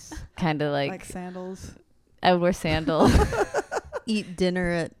kind of like sandals. I would wear sandals. Eat dinner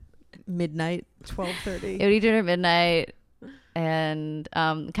at midnight. 12:30. I would eat dinner at midnight, and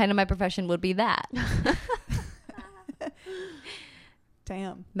kind of my profession would be that.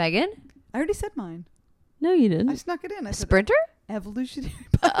 Damn. Megan, I already said mine. No, you I didn't. snuck it in. I said sprinter? evolutionary.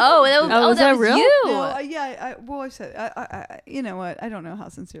 Oh, that was, Oh, was that was real? you. No, I said. You know what? I don't know how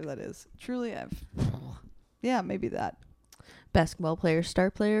sincere that is. Truly, Yeah, maybe that. Basketball player, star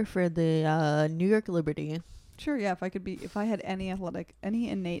player for the New York Liberty. Sure, yeah. If I had any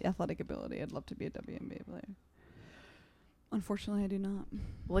innate athletic ability, I'd love to be a WNBA player. Unfortunately, I do not.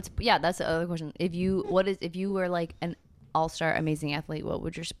 That's the other question. If you were like an all-star amazing athlete, what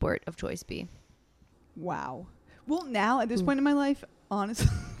would your sport of choice be? Wow. Well, now at this point in my life, honestly,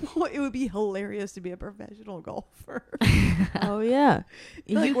 it would be hilarious to be a professional golfer. Oh yeah,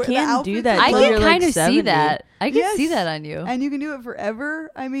 Like, you where the can do outfits that. are I till like- can you're, kind of 70. see that. I can Yes. see that on you. And you can do it forever.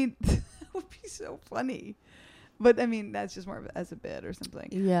 I mean, that would be so funny. But I mean, that's just more of as a bit or something.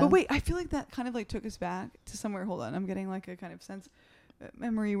 Yeah. But wait, I feel like that kind of like took us back to somewhere. Hold on, I'm getting like a kind of sense,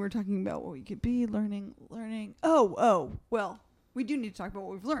 memory. We're talking about what we could be learning. Oh, well, we do need to talk about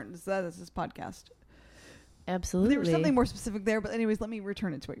what we've learned. That is this podcast. Absolutely. There was something more specific there, but anyways, let me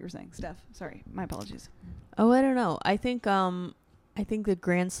return it to what you were saying, Steph. Sorry, my apologies. Oh, I don't know. I think the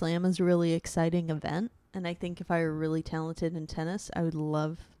Grand Slam is a really exciting event, and I think if I were really talented in tennis, I would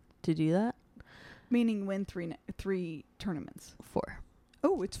love to do that. Meaning win three tournaments. 4.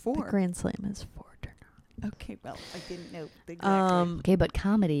 Oh, it's 4. The Grand Slam is 4 tournaments. Okay, well, I didn't know exactly. Okay, but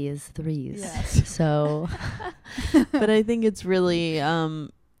comedy is 3s. Yes. So But I think it's really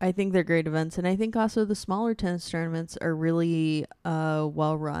I think they're great events, and I think also the smaller tennis tournaments are really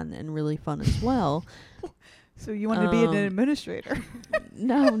well run and really fun as well. So you want to be an Um, administrator?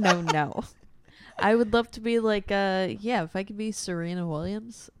 No. I would love to be like if I could be Serena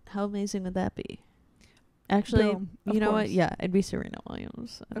Williams, how amazing would that be? Actually, Boom, of you know what? course. Yeah, I'd be Serena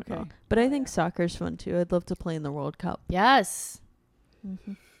Williams. I don't Okay. know. But I think soccer's fun too. I'd love to play in the World Cup. yes.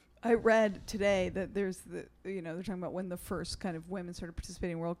 Mm-hmm. I read today that there's they're talking about when the first kind of women started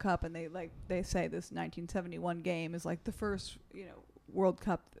participating in World Cup, and they say this 1971 game is like the first World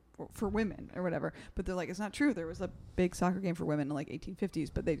Cup for women or whatever. But they're like, it's not true. There was a big soccer game for women in like 1850s,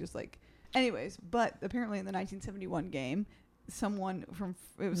 but they just like, anyways. But apparently in the 1971 game, someone from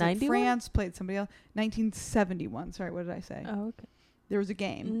like 91? France played somebody else. 1971. Sorry, what did I say? Oh, okay. There was a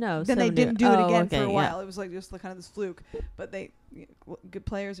game. No, Then they 70 didn't do it oh, again okay, for a yeah. while. It was like just kind of this fluke. But good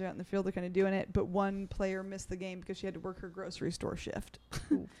players are out in the field. They're kind of doing it. But one player missed the game because she had to work her grocery store shift.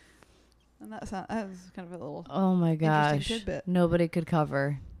 And that was kind of a little Oh my gosh. interesting tidbit. Nobody could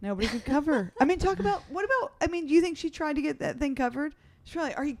cover. Nobody could cover. I mean, do you think she tried to get that thing covered? She's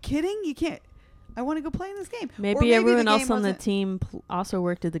probably, are you kidding? You can't. I want to go play in this game. Or Maybe everyone the else game on the wasn't- team also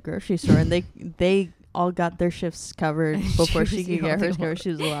worked at the grocery store, and they all got their shifts covered before she was could the get only hers covered. one. She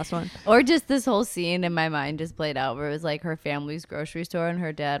was the last one. Or just this whole scene in my mind just played out where it was like her family's grocery store and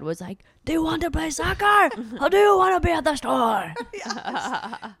her dad was like, "Do you want to play soccer? Or do you want to be at the store?"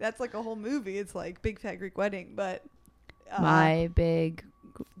 Yes. That's like a whole movie. It's like Big Fat Greek Wedding, but My big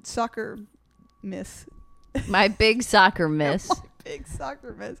soccer miss. soccer miss. Big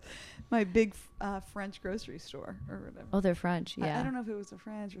soccer miss. My big French grocery store or whatever. Oh, they're French. Yeah. I don't know if it was a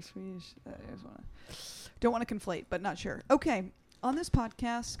French or Swedish. I just don't want to conflate, but not sure. Okay, on this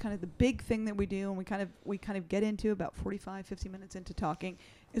podcast, kind of the big thing that we do, and we kind of get into about 45, 50 minutes into talking,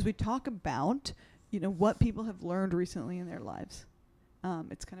 is we talk about what people have learned recently in their lives.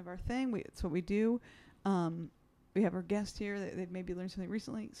 It's kind of our thing. It's what we do. We have our guest here. They've maybe learned something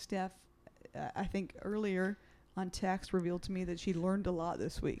recently. Steph, I think earlier on text revealed to me that she learned a lot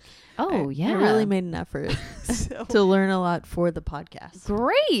this week. Oh, yeah. I really made an effort So, to learn a lot for the podcast.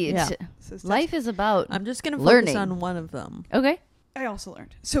 Great. Yeah. so Steph, Life is about. I'm just gonna focus Learning. on one of them. Okay. I also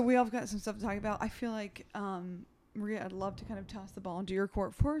learned. So we all got some stuff to talk about. I feel like, Maria, I'd love to kind of toss the ball into your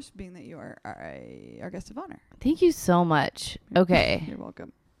court first, being that you are our guest of honor. Thank you so much. Okay. You're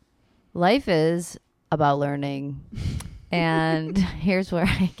welcome. Life is about learning. And here's where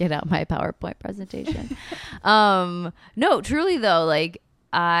I get out my PowerPoint presentation. No, truly though, like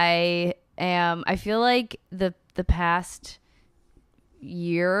I feel like the past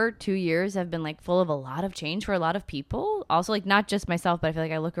year, 2 years have been like full of a lot of change for a lot of people. Also, like not just myself, but I feel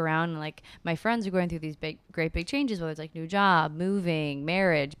like I look around and like my friends are going through these great big changes, whether it's like new job, moving,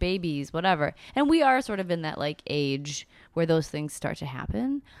 marriage, babies, whatever. And we are sort of in that like age where those things start to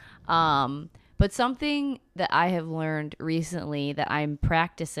happen. But something that I have learned recently that I'm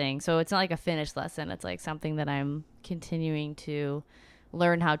practicing, so it's not like a finished lesson, it's like something that I'm continuing to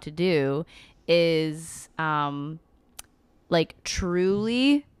learn how to do, is like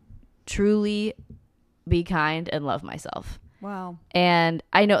truly be kind and love myself. Wow. And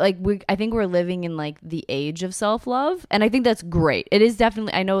I know like I think we're living in like the age of self-love, and I think that's great. It is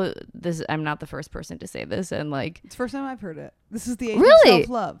definitely, I know this, I'm not the first person to say this, and like It's the first time I've heard it. This is the age Really? of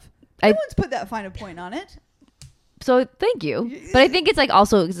self-love. No one's put that fine a point on it. so thank you. But I think it's like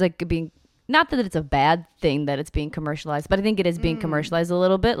also it's like being, not that it's a bad thing that it's being commercialized, but I think it is being commercialized a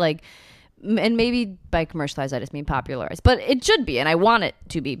little bit. Like and maybe by commercialized I just mean popularized, but it should be, and I want it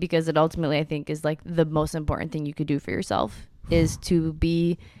to be, because it ultimately I think is like the most important thing you could do for yourself is to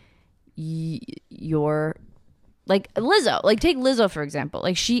be your, like Lizzo. Like take Lizzo for example.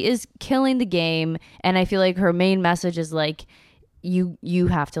 Like she is killing the game, and I feel like her main message is like you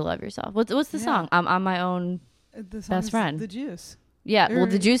have to love yourself. What's the song? I'm my own The song best is friend. The Juice. Yeah, well,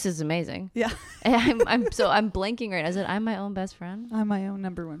 The Juice is amazing. Yeah. I'm blanking right now. Is it I'm my own best friend? I'm my own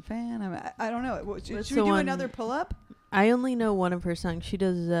 #1 fan. I don't know. Should What's we the do one? another pull up? I only know one of her songs. She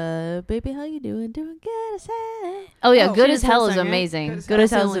does "Baby, How You Doing? Doing Good as Hell." Oh yeah, Oh, Good she as does Hell that is song, right? amazing. Good Good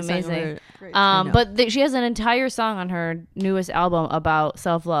as as Hell. Hell is That's the only song amazing. of her- Great. I know. But she has an entire song on her newest album about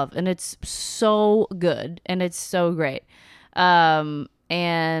self-love, and it's so good and it's so great.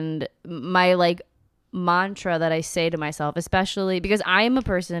 And my like mantra that I say to myself, especially because I am a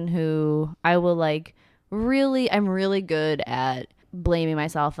person who I will like I'm really good at blaming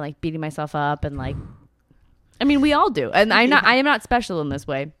myself and like beating myself up, and like I mean we all do, and I am not special in this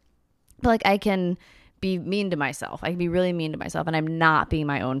way, but like I can be mean to myself. I can be really mean to myself, and I'm not being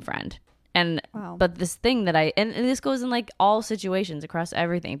my own friend. And Wow. but this thing that and this goes in like all situations across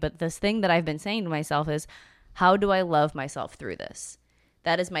everything, but this thing that I've been saying to myself is, how do I love myself through this?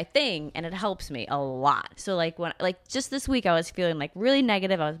 That is my thing, and it helps me a lot. So like when like just this week I was feeling like really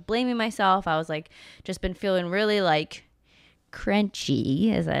negative. I was blaming myself. I was like just been feeling really like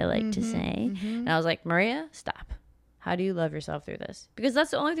crunchy, as I like to say. And I was like, Maria, stop. How do you love yourself through this? Because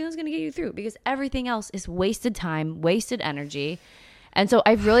that's the only thing that's going to get you through, because everything else is wasted time, wasted energy. And so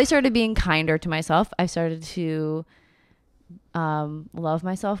I've really started being kinder to myself. I've started to love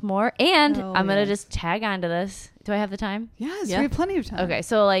myself more. And Oh, I'm going to yes. just tag onto this. Do I have the time? Yes, Yeah. we have plenty of time. Okay,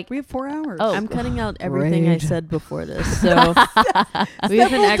 so like We have 4 hours. Oh, I'm cutting out everything I great. said before this, so we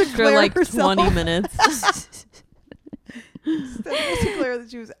have an will extra declare like herself. 20 minutes. Steph will declare that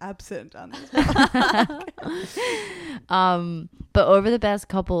she was absent on this. But over the past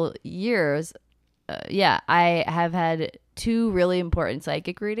couple years, I have had 2 really important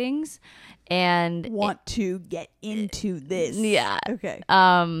psychic readings, and Want to get into this? yeah, Okay.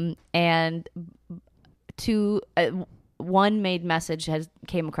 and 2 one made message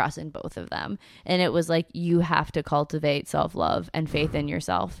came across in both of them, and it was like, you have to cultivate self-love and faith in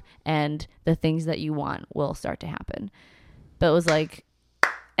yourself, and the things that you want will start to happen. But it was like,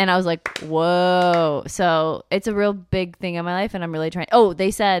 and I was like, whoa. So it's a real big thing in my life, and I'm really trying. Oh, they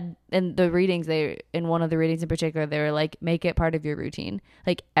said in the readings, in one of the readings in particular, they were like, make it part of your routine.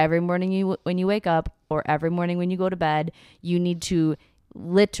 Like every morning when you wake up, or every morning when you go to bed, you need to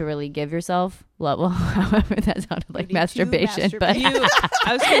literally give yourself love. Well, however that sounded like need to masturbation, but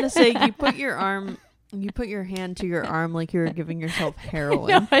I was gonna say you put your hand to your arm like you were giving yourself heroin.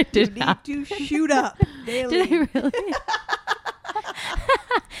 no, I You did need not. to shoot up daily. Did I really?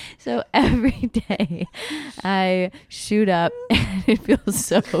 So every day I shoot up, and it feels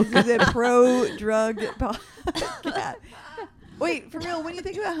so This is good. a pro-drug podcast. Wait, for real, when you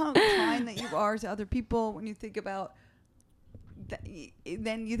think about how kind that you are to other people, when you think about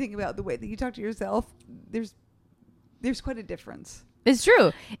then you think about the way that you talk to yourself, there's quite a difference. It's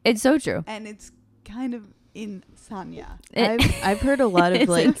true. It's so true. And it's kind of insomnia. I've heard a lot of It's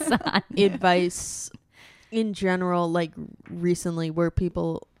like insomnia. advice in general, like recently, where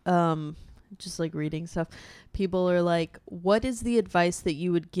people just like reading stuff, people are like, what is the advice that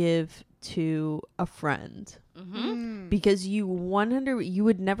you would give to a friend? Because you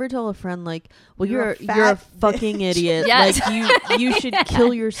would never tell a friend like, well, You're a you're a fat fucking bitch. idiot. Yes. Like you should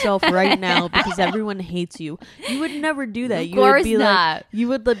kill yourself right now because everyone hates you. You would never do that. Of You course would be not. like, you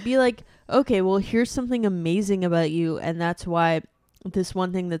would be like, okay, well, here's something amazing about you, and that's why this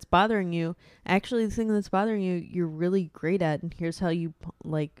one thing that's bothering you, actually the thing that's bothering you, you're really great at, and here's how you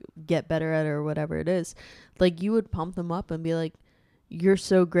like get better at it, or whatever it is. Like you would pump them up and be like, you're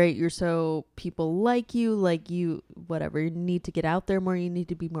so great, you're so, people like you, whatever. You need to get out there more, you need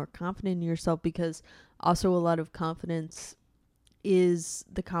to be more confident in yourself, because also a lot of confidence is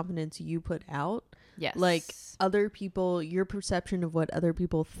the confidence you put out. Yes. Like other people, your perception of what other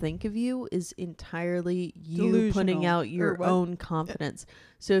people think of you is entirely you putting Delusional, out or your what? own confidence.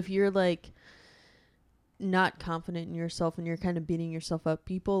 So if you're like not confident in yourself and you're kind of beating yourself up,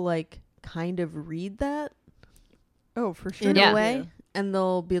 people like kind of read that Oh, for sure. in Yeah. a way, and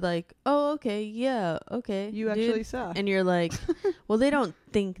they'll be like, oh, okay, yeah, okay. You dude." actually suck. And you're like, well, they don't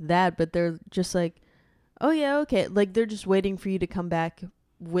think that, but they're just like, oh yeah, okay. Like they're just waiting for you to come back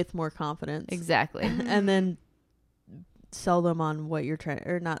with more confidence. exactly. And then sell them on what you're trying,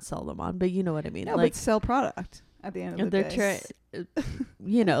 or not sell them on, but you know what I mean. No, like but sell product at the end of the they're day. trying,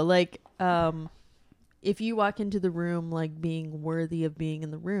 you know, like if you walk into the room like being worthy of being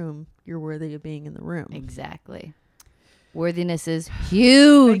in the room, you're worthy of being in the room. Exactly. Worthiness is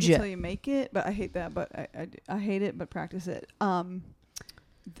huge. Fake it till you make it, but I hate that. But I hate it, but practice it.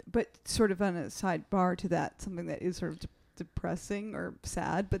 But sort of on a sidebar to that, something that is sort of depressing or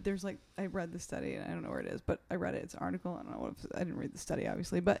sad. But there's like, I read the study and I don't know where it is, but I read it. It's an article. I don't know I didn't read the study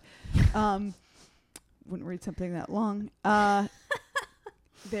obviously, but wouldn't read something that long.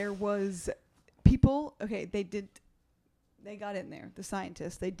 There was people. Okay, they got in there. The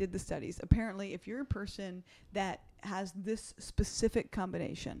scientists, they did the studies. Apparently, if you're a person that has this specific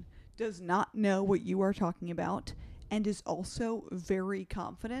combination, does not know what you are talking about, and is also very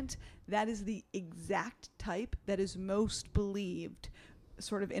confident, that is the exact type that is most believed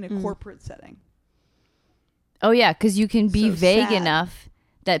sort of in a corporate setting. Oh, yeah, because you can be So vague sad. enough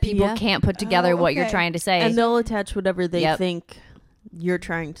that people Yeah. can't put together what you're okay. trying to say. And they'll attach whatever they Yep. think you're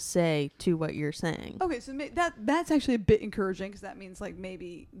trying to say to what you're saying. Okay, so that's actually a bit encouraging, because that means like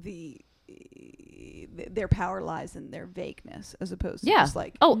maybe their power lies in their vagueness as opposed to Yeah. just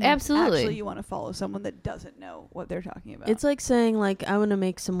like Oh, absolutely. actually you want to follow someone that doesn't know what they're talking about. It's like saying, like, I want to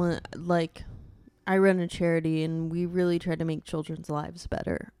make someone, like, I run a charity and we really try to make children's lives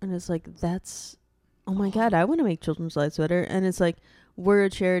better. And it's like, that's, oh my God, I want to make children's lives better. And it's like, we're a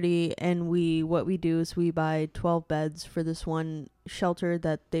charity and what we do is we buy 12 beds for this one shelter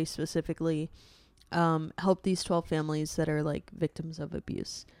that they specifically help these 12 families that are like victims of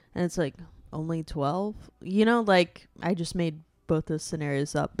abuse. And it's like, only 12? You know, like, I just made both those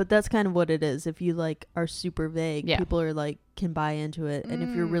scenarios up, but that's kind of what it is. If you like are super vague, Yeah. people are like, can buy into it. And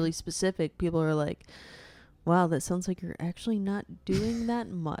if you're really specific, people are like, wow, that sounds like you're actually not doing that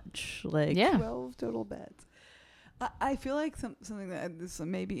much. Like, Yeah. 12 total beds. I feel like something that this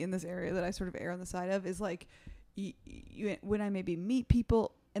maybe in this area that I sort of err on the side of is like when I maybe meet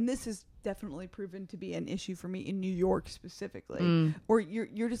people, and this is definitely proven to be an issue for me in New York specifically, or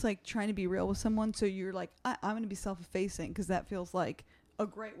you're just like trying to be real with someone, so you're like, I'm going to be self-effacing because that feels like a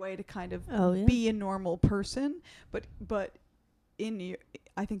great way to kind of be a normal person, but in New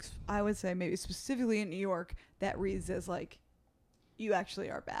York, I would say maybe specifically in New York, that reads as like, you actually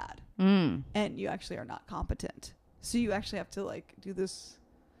are bad and you actually are not competent. So you actually have to like do this.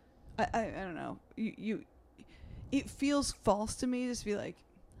 I don't know. It feels false to me just to be like,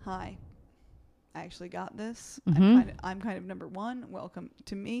 hi, I actually got this. I'm kind of number one. Welcome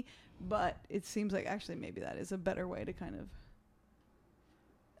to me. But it seems like actually maybe that is a better way to kind of.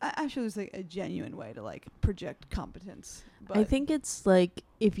 Actually, it's like a genuine way to like project competence. But I think it's like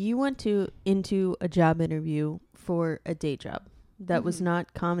if you went into a job interview for a day job that was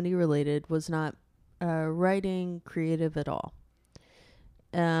not comedy related, was not writing, creative at all,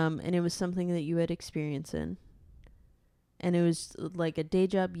 and it was something that you had experience in, and it was like a day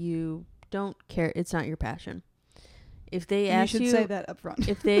job you don't care, it's not your passion. If they ask you should say that up front.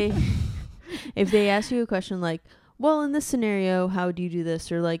 if they ask you a question like, well, in this scenario, how do you do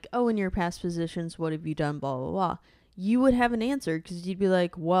this? Or like, oh, in your past positions, what have you done? Blah, blah, blah. You would have an answer because you'd be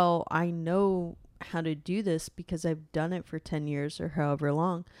like, well, I know how to do this because I've done it for 10 years or however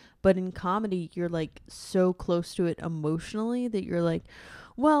long. But in comedy, you're like so close to it emotionally that you're like,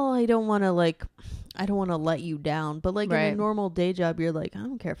 well, I don't want to let you down. But like in a normal day job, you're like, I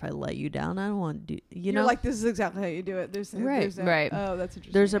don't care if I let you down. I don't want to do, you know, like, this is exactly how you do it. There's Right. Oh, that's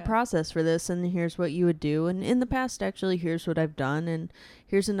interesting. there's a process for this, and here's what you would do. And in the past, actually, here's what I've done. And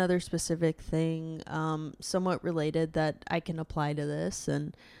here's another specific thing, somewhat related that I can apply to this.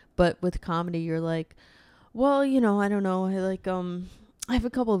 But with comedy, you're like, well, you know, I don't know. I have a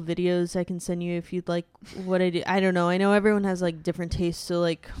couple of videos I can send you if you'd like what I do. I don't know. I know everyone has like different tastes. So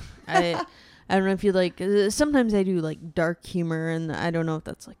like, I don't know if you like, sometimes I do like dark humor, and I don't know if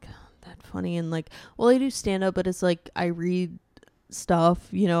that's like that funny. And like, well, I do stand up, but it's like, I read stuff,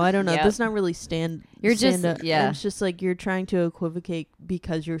 you know, I don't know. Yep. That's not really stand up. Yeah. It's just like, you're trying to equivocate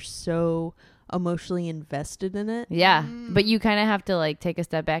because you're so emotionally invested in it. Yeah. But you kind of have to like take a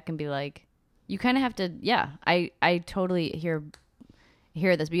step back and be like, you kind of have to, I totally hear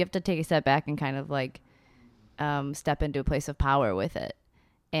this, but you have to take a step back and kind of like step into a place of power with it.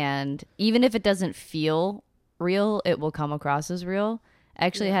 And even if it doesn't feel real, it will come across as real. I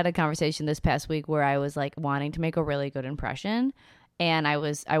actually had a conversation this past week where I was like wanting to make a really good impression, and I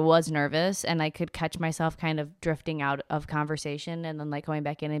was nervous, and I could catch myself kind of drifting out of conversation and then like going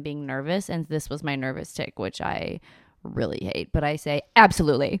back in and being nervous. And this was my nervous tick, which I really hate, but I say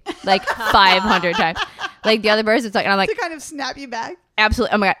absolutely like 500 times. Like the other person's like, and I'm like, to kind of snap you back.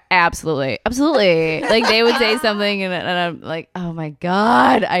 absolutely. Oh my God, absolutely. Absolutely. Like they would say something and I'm like, oh my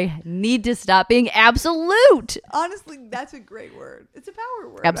God, I need to stop being absolute. Honestly, that's a great word. It's a power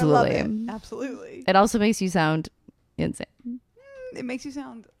word. Absolutely. I love it. Absolutely. It also makes you sound insane. It makes you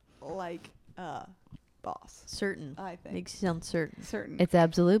sound like a boss, Certain. I think. Makes you sound certain. Certain. It's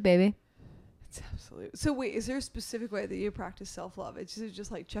absolute, baby. It's absolute. So wait, is there a specific way that you practice self-love? It's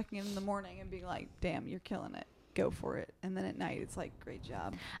just like checking in the morning and being like, damn, you're killing it. Go for it. And then at night, it's like, great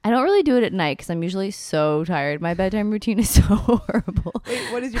job. I don't really do it at night because I'm usually so tired. My bedtime routine is so horrible.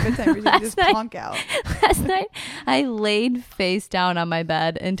 Wait, what is your bedtime routine? Last Just night- plonk out. Last night, I laid face down on my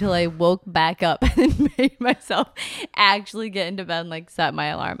bed until I woke back up and made myself actually get into bed and like set my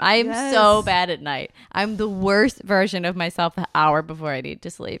alarm. I am so Yes. bad at night. I'm the worst version of myself the hour before I need to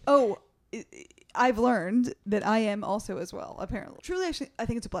sleep. Oh, I've learned that I am also as well, apparently. Truly, actually, I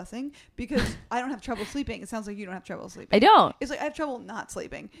think it's a blessing because I don't have trouble sleeping. It sounds like you don't have trouble sleeping. I don't. It's like I have trouble not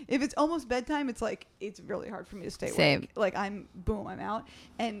sleeping. If it's almost bedtime, it's like it's really hard for me to stay Same. awake. Like I'm out.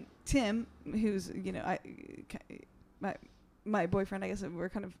 And Tim, who's my boyfriend, I guess we're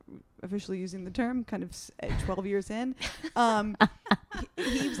kind of officially using the term, kind of 12 years in.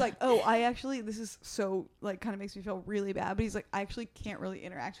 He was like, "Oh, I actually this is so like kind of makes me feel really bad." But he's like, "I actually can't really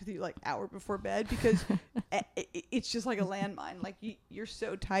interact with you like hour before bed because it's just like a landmine. Like you're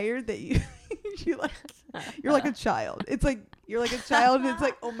so tired that you're like a child. It's like you're like a child, and it's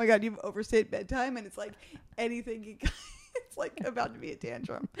like, oh my God, you've overstayed bedtime, and it's like anything." It's like about to be a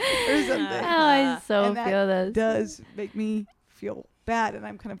tantrum or something. Oh, I so And that feel this. does make me feel bad, and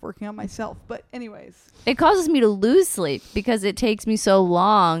I'm kind of working on myself. But anyways, It causes me to lose sleep because it takes me so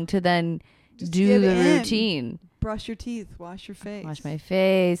long to then Just do get the in. routine. brush your teeth, wash your face. Wash my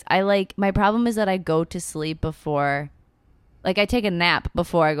face. My problem is that I go to sleep before, like I take a nap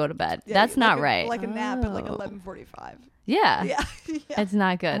before I go to bed. Yeah, That's not like right. Like a nap at like Oh. 11:45. Yeah. Yeah. It's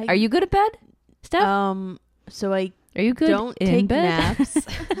not good. I- Are you good at bed, Steph? So I Are you good don't in take bed? naps.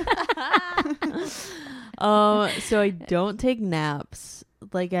 So I don't take naps.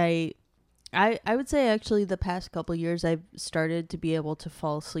 Like I would say actually the past couple years I've started to be able to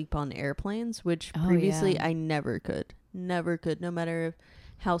fall asleep on airplanes, which Oh, previously yeah. I never could. Never could. No matter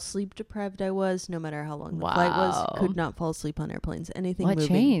how sleep deprived I was, no matter how long the flight was, Wow. could not fall asleep on airplanes. Anything What moving.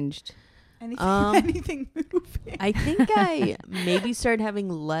 changed? Anything, Um, anything moving. I think I maybe started having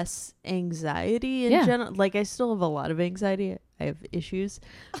less anxiety in Yeah. general. Like I still have a lot of anxiety. I have issues,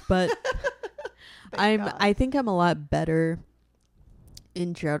 but God. I think I'm a lot better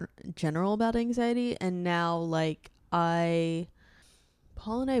in general about anxiety. And now like Paul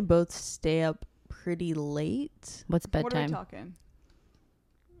and I both stay up pretty late. What's What are we bedtime? talking?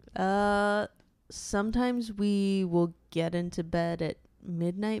 Sometimes we will get into bed at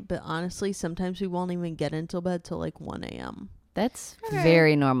midnight, but honestly, sometimes we won't even get into bed till like 1 a.m. That's Okay.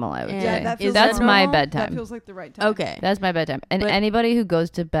 very normal, I would Yeah, say. that is feels That's that my normal? That bedtime. feels like the right time. Okay. That's my bedtime. And But- anybody who goes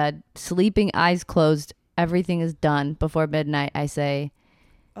to bed sleeping, eyes closed, everything is done before midnight, I say,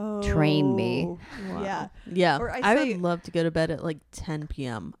 train me. Oh, Wow. Yeah. Yeah. Or I I say- would love to go to bed at like 10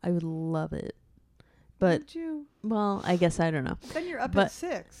 p.m. I would love it. But, Would you? well, I guess I don't know. Then you're up but- at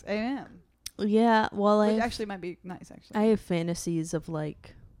 6 a.m. Yeah. Well, Which actually might be nice, actually. I have fantasies of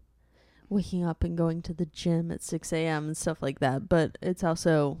like waking up and going to the gym at 6 a.m. and stuff like that. But it's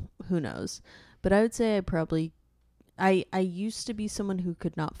also, who knows? But I would say I used to be someone who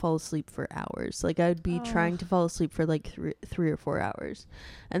could not fall asleep for hours. Like I would be trying to fall asleep for like 3 or 4 hours.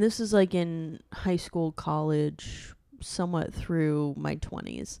 And this was like in high school, college, somewhat through my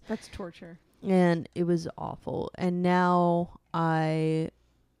 20s. That's torture. And it was awful. And now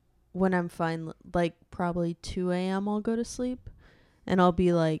when I'm fine, like probably 2 a.m. I'll go to sleep. And I'll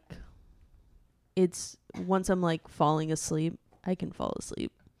be like, once I'm like falling asleep, I can fall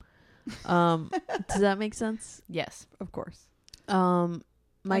asleep. Does that make sense? yes. Of course. My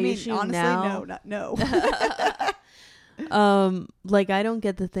I mean, issue honestly, now, no. like I don't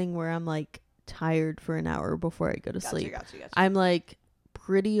get the thing where I'm like tired for an hour before I go to sleep. Gotcha. I'm like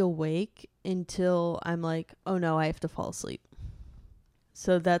pretty awake until I'm like, oh no, I have to fall asleep.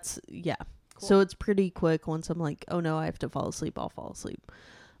 So that's, yeah. Cool. So it's pretty quick. Once I'm like, oh no, I have to fall asleep, I'll fall asleep.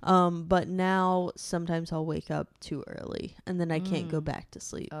 But now sometimes I'll wake up too early and then I can't go back to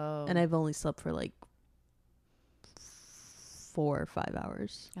sleep. Oh. And I've only slept for like 4 or 5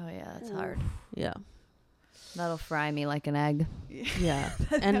 hours. Oh, yeah, that's hard. Yeah. That'll fry me like an egg. Yeah.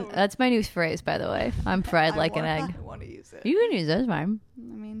 And That's my new phrase, by the way. I'm fried like an egg. I want to use it. You can use it, it's fine.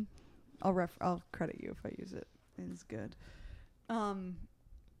 I mean, I'll credit you if I use it. It's good.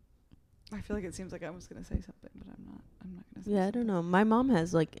 I feel like it seems like I was gonna say something, but I'm not. I'm not gonna say. Yeah, I don't know. My mom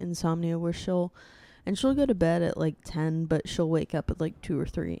has like insomnia where she'll go to bed at like 10, but she'll wake up at like 2 or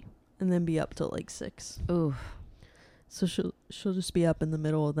 3 and then be up till like 6. Ooh. So she'll just be up in the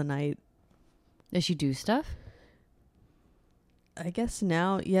middle of the night. Does she do stuff? I guess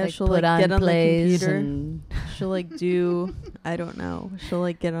now, yeah, Like she'll put like on get on the plays computer. and She'll like do, I don't know. She'll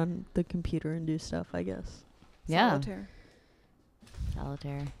like get on the computer and do stuff, I guess. yeah. Solitaire.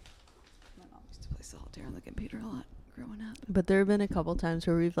 Solitaire. My mom used to play solitaire on the computer a lot growing up. But there have been a couple times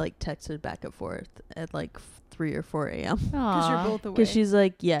where we've like texted back and forth at like 3 or 4 a.m. Because you're Aw. both away. Because she's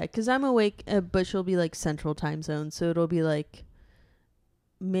like, yeah, because I'm awake, but she'll be like central time zone. So it'll be like,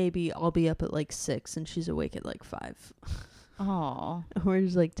 maybe I'll be up at like 6 and she's awake at like 5. Oh, We're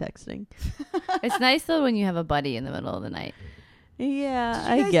just like texting. it's nice though when you have a buddy in the middle of the night. Yeah, Did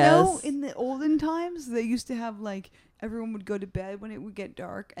you I guys guess. know in the olden times they used to have like everyone would go to bed when it would get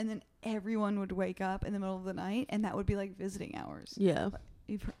dark, and then everyone would wake up in the middle of the night, and that would be like visiting hours. Yeah.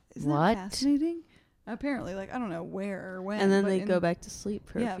 Isn't What? that fascinating? Apparently, like I don't know where or when. And then but they in- go back to sleep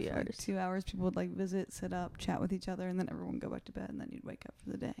for yeah, a few for like hours. 2 hours. People would like visit, sit up, chat with each other, and then everyone would go back to bed, and then you'd wake up for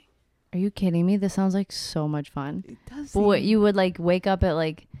the day. Are you kidding me? This sounds like so much fun. It does. But what, seem- you would like wake up at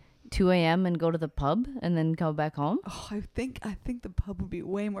like 2 a.m. and go to the pub and then go back home? Oh, I think the pub would be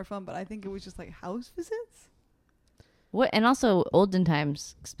way more fun, but I think it was just like house visits. What? And also olden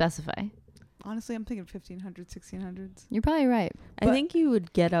times, specify. Honestly, I'm thinking 1500s, 1600s. You're probably right. I But- think you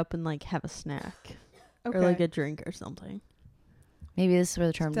would get up and like have a snack Okay. or like a drink or something. Maybe this is where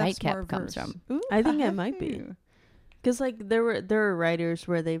the term That's more nightcap comes verse. from. Ooh, I think it might be. ooh. Because like there are writers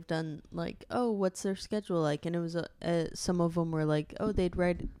where they've done like, oh, what's their schedule like, and it was some of them were like, oh, they'd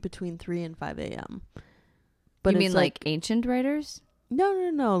write between 3 and 5 a.m. But You it's mean like ancient writers?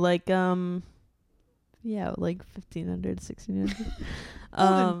 no, like yeah, like 1500, 1600.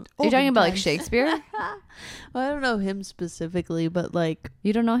 Olden Are you talking about like times. Shakespeare? Well, I don't know him specifically, but like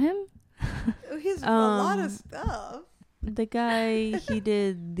You don't know him? He's a lot of Um, stuff. the guy he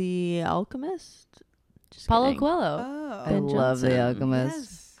did The Alchemist. Just Paulo kidding. Coelho. Oh, I Ben love The Jonson. Alchemist.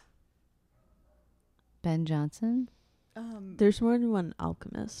 yes. Ben Johnson? There's more than one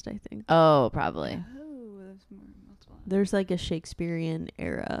alchemist, I think. Oh, probably. Oh, there's more multiple. There's like a Shakespearean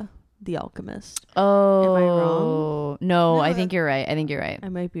era The Alchemist. Oh. Am I wrong? No, No, I think you're right. I think you're right. I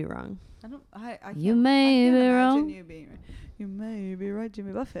might be wrong. I don't. I You can't- may I can't be imagine wrong. You being right. You may be right,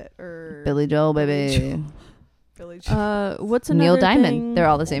 Jimmy Buffett or Billy Joel, Billy baby. Joel. Billy Joel. What's another Neil Diamond. thing? They're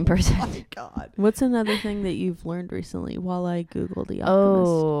all the same person. Oh my God. What's another thing that you've learned recently while I Google The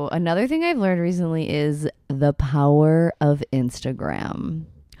Alchemist? Oh, another thing I've learned recently is the power of Instagram.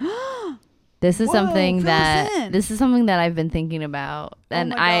 This is Whoa, something fill us that in. I've been thinking about, and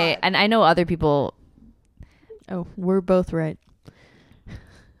my God. I know other people Oh, we're both right.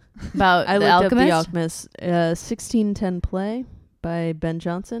 about I the looked Alchemist. up The Alchemist. 1610 play by Ben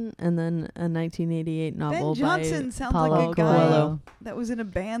Jonson, and then a 1988 novel Ben Jonson by sounds Paulo like a guy Coelho. that was in a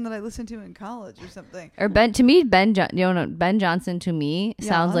band that I listened to in college or something. Or Ben Johnson to me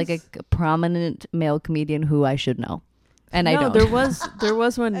sounds like a Yes. prominent male comedian who I should know, and I no, don't. there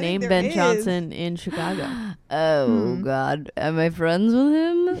was one I think named there Ben is. Johnson in Chicago. Oh God, am I friends with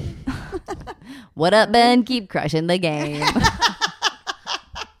him? What up, Ben? Keep crushing the game.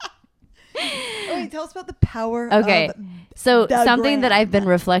 Oh, wait, tell us about the power Okay. of So The something that I've been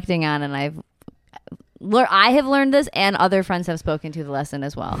gram. reflecting on, and I have learned this, and other friends have spoken to the lesson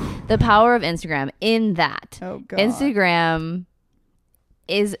as well. The power of Instagram. In that, Oh God. Instagram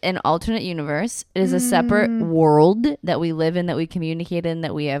is an alternate universe. It is a separate world that we live in, that we communicate in,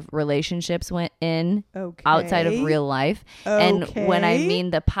 that we have relationships in Okay. outside of real life. And when I Okay.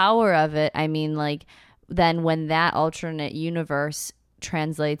 mean the power of it, I mean like then when that alternate universe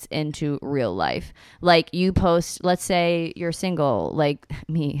translates into real life, like you post, let's say you're single like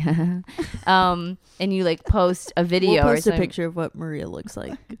me, and you like post a video We'll or post a something. picture of what Maria looks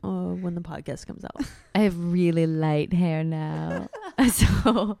like when the podcast comes out. I have really light hair now.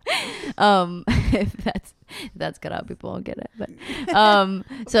 So if that's cut out, people won't get it, but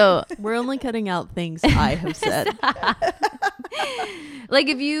so We're only cutting out things I have said. like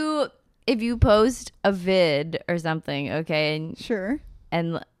if you post a vid or something, okay, Sure.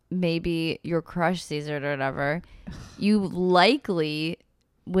 and maybe your crush sees it or whatever, you likely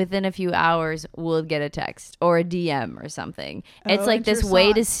within a few hours will get a text or a DM or something. It's Oh, like this way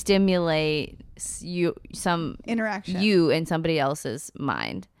to interessant. stimulate Interaction. you in somebody else's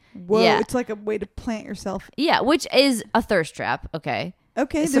mind. Whoa, yeah. it's like a way to plant yourself. Yeah, which is a thirst trap. Okay,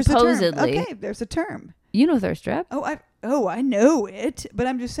 Okay, Supposedly. there's a term. Okay, there's a term. you know thirst trap. I know it, but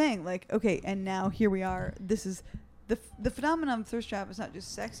I'm just saying, like, okay, and now here we are. This is the phenomenon of thirst trap is not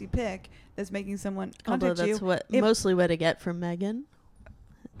just sexy pic that's making someone Although contact you. that's what It- mostly what I get from Megan.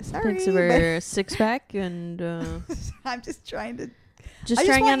 Sorry, Pics of her six pack and but I'm just trying to. just I just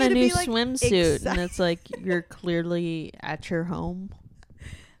trying want on you a to new be, like, swimsuit, and it's like you're clearly at your home.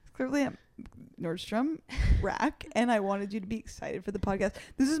 Clearly, I'm Nordstrom rack, and I wanted you to be excited for the podcast.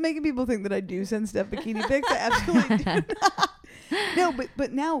 This is making people think that I do send Steph bikini pics. I absolutely do not. No,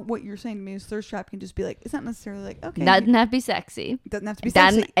 but now what you're saying to me is thirst trap can just be like, it's not necessarily like, okay, Doesn't have to be sexy. it doesn't have to be It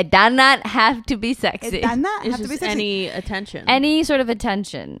sexy. does not have to be It sexy. does not It's have to be just sexy. any attention. Any sort of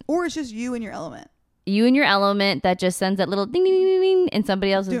attention. Or it's just you and your element. You and your element that just sends that little ding ding ding ding, ding in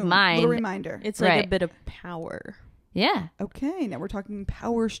somebody else's Doom, mind. little reminder. It's like Right. a bit of power. Yeah. Okay, now we're talking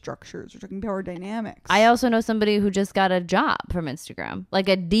power structures. We're talking power dynamics. I also know somebody who just got a job from Instagram. Like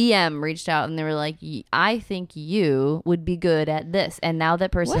a DM reached out and they were like, I think you would be good at this. And now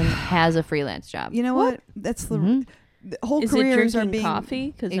that person has a freelance job. You know what? That's the, Mhm. the whole Is it careers are drinking being coffee?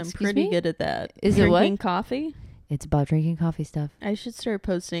 Because I'm Excuse pretty me? good at that. Is it what? Drinking coffee? It's about drinking coffee stuff. I should start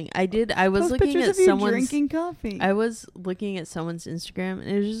posting. I was Post looking pictures at of you someone's. drinking coffee. I was looking at someone's Instagram, and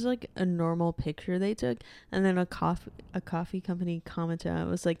it was just like a normal picture they took, and then a coffee company commented on it. It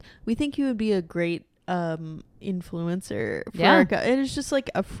was like, "We think you would be a great influencer for Yeah. our it is just like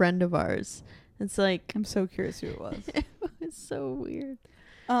a friend of ours. It's like I'm so curious who it was. it's so weird.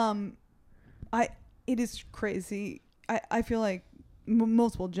 It is crazy. I feel like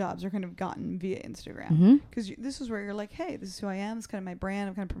multiple jobs are kind of gotten via Instagram Mm-hmm. because this is where you're like, hey, this is who I am. It's kind of my brand.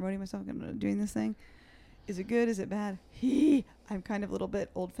 I'm kind of promoting myself. I'm doing this thing. Is it good? Is it bad? I'm kind of a little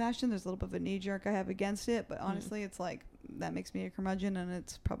bit old fashioned. There's a little bit of a knee jerk I have against it, but honestly, it's like that makes me a curmudgeon, and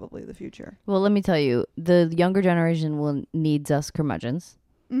it's probably the future. Well, let me tell you, the younger generation needs us curmudgeons.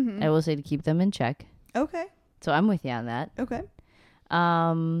 Mm-hmm. I will say to keep them in check. Okay. So I'm with you on that. Okay.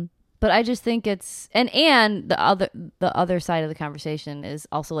 But I just think it's and the other side of the conversation is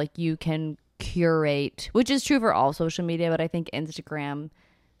also like you can curate, which is true for all social media, but I think Instagram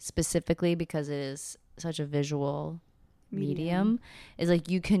specifically because it is such a visual medium is like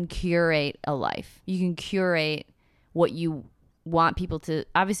you can curate a life. You can curate what you want people to,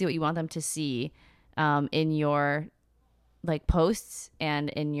 obviously what you want them to see in your like posts and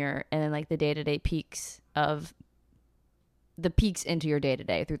in your, and then like the day-to-day peaks of the peeks into your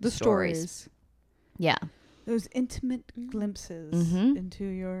day-to-day through the stories. Yeah. Those intimate glimpses Mhm. into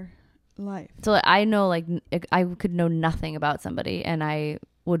your life. So like, I know like I could know nothing about somebody and I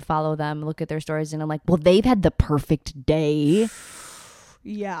would follow them, look at their stories, and I'm like, well, they've had the perfect day.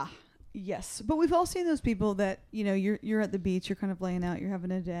 Yeah. Yes. But we've all seen those people that, you know, you're at the beach, you're kind of laying out, you're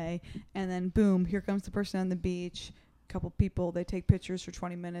having a day, and then boom, here comes the person on the beach. A couple people, they take pictures for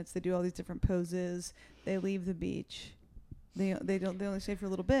 20 minutes, they do all these different poses, they leave the beach. They only stay for a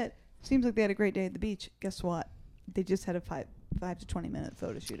little bit. Seems like they had a great day at the beach. Guess what? They just had a 5 to 20 minute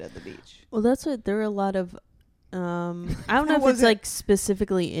photo shoot at the beach. Well, that's what there are a lot of. I don't know if Was it's it- like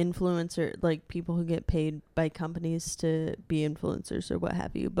specifically influencer, like people who get paid by companies to be influencers or what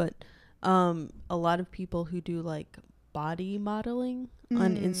have you, but a lot of people who do like body modeling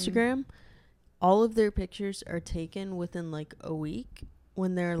on Instagram, all of their pictures are taken within like a week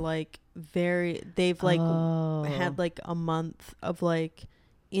when they're like they've like had like a month of like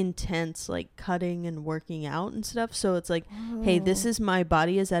intense like cutting and working out and stuff. So it's like, hey, this is my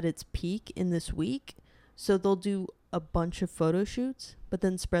body is at its peak in this week. So they'll do a bunch of photo shoots, but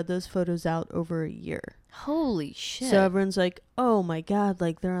then spread those photos out over a year. Holy shit. So everyone's like, oh my God,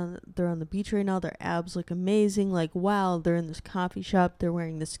 like they're on the beach right now. Their abs look amazing. Like, wow, they're in this coffee shop. They're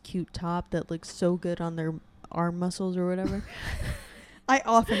wearing this cute top that looks so good on their arm muscles or whatever. I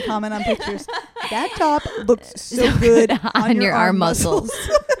often comment on pictures. That top looks so good on your arm muscles.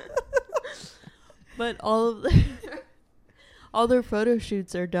 But all their photo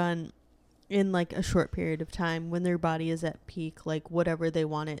shoots are done in like a short period of time when their body is at peak, like whatever they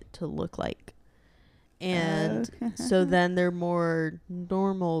want it to look like. And so then they're more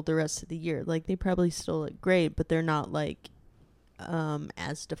normal the rest of the year. Like they probably still look great, but they're not like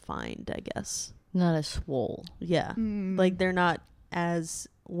as defined, I guess. Not as swole. Yeah. Like they're not as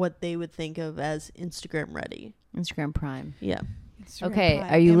what they would think of as Instagram ready. Instagram Prime. Yeah. Instagram Okay,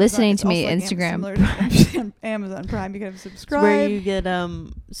 Prime. are you Amazon listening is to me? also like Instagram similar to Amazon Prime. You can It's subscribe. where you get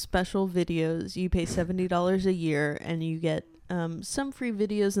special videos. You pay $70 a year and you get some free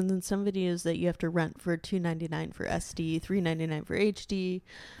videos and then some videos that you have to rent for $2.99 for SD, $3.99 for HD.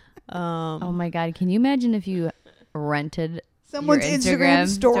 Oh my God. Can you imagine if you rented Someone's your Instagram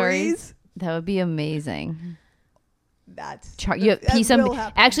stories. That would be amazing. That's You that pay some. will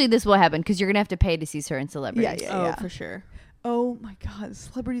happen. Actually, this will happen because you're gonna have to pay to see certain celebrities. Yeah. Oh, for sure. Oh my God,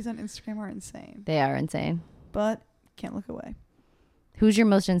 celebrities on Instagram are insane. They are insane. But can't look away. Who's your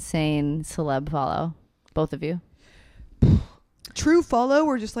most insane celeb follow? Both of you. True follow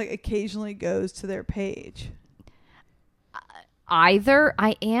or just like occasionally goes to their page? Either.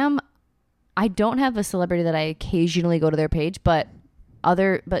 I don't have a celebrity that I occasionally go to their page, but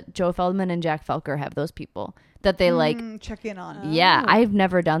Joe Feldman and Jack Felker have those people that they like check in on. Yeah, Oh. I've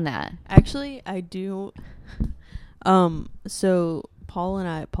never done that. Actually, I do. So Paul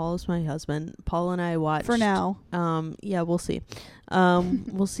is my husband. Paul and I watched For now. Yeah, we'll see.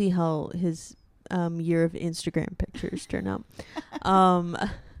 We'll see how his year of Instagram pictures turn out.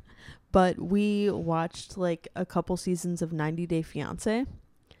 But we watched like a couple seasons of 90 Day Fiancé.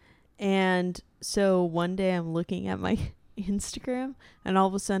 And so one day I'm looking at my Instagram and all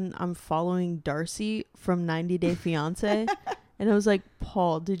of a sudden I'm following Darcy from 90 Day Fiancé. And I was like,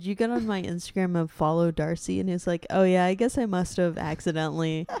 Paul, did you get on my Instagram and follow Darcy? And he's like, oh yeah, I guess I must have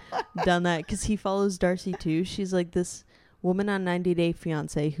accidentally done that, because he follows Darcy too. She's like this woman on 90 Day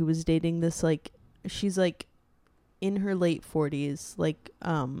Fiancé who was dating this, like, she's like in her late 40s, like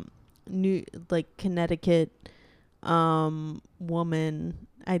new, like Connecticut woman.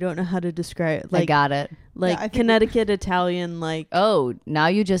 I don't know how to describe it. Like, I got it. like Yeah, I think Connecticut Italian, like Oh, now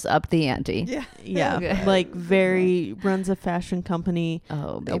you just upped the ante. Yeah. yeah, Okay. like very runs a fashion company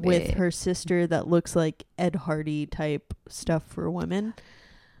Oh, baby. with her sister that looks like Ed Hardy type stuff for women.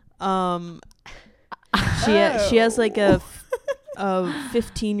 She has like a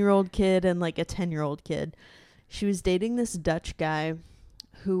 15-year-old kid and like a 10-year-old kid. She was dating this Dutch guy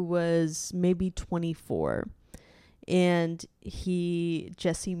who was maybe 24, and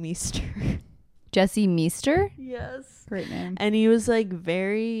Jesse Meester. Jesse Meester? Yes. Great name. And he was like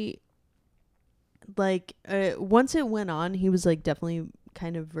very, like, once it went on, he was like definitely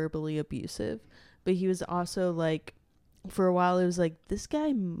kind of verbally abusive, but he was also like, for a while it was like, this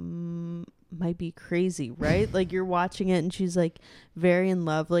guy might be crazy, right? Like, you're watching it and she's like very in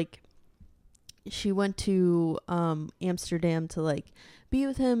love. Like, she went to Amsterdam to like be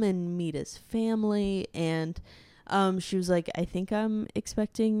with him and meet his family, and she was like, I think I'm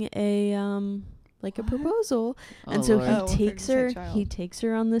expecting a like a proposal. And so Lord. Oh, he takes pregnant her child. he takes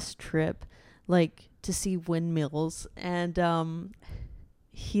her on this trip, like, to see windmills, and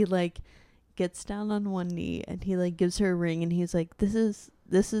he like gets down on one knee and he like gives her a ring, and he's like, this is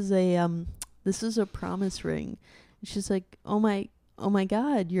a promise ring. And she's like, oh my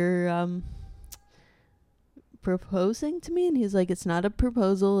god, you're proposing to me? And he's like, it's not a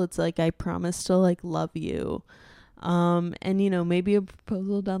proposal, it's like, I promise to like love you, and you know, maybe a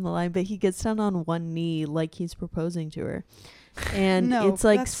proposal down the line. But he gets down on one knee like he's proposing to her, and No, it's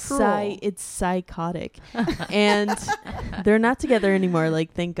like that's cruel. it's psychotic. And they're not together anymore,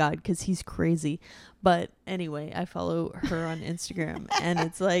 like, thank God, because he's crazy. But anyway, I follow her on Instagram, and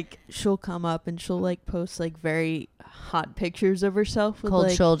it's like, she'll come up and she'll like post like very hot pictures of herself with Cold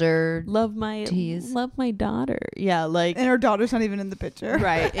like, shoulder. love my tease. daughter. Yeah, like, And her daughter's not even in the picture.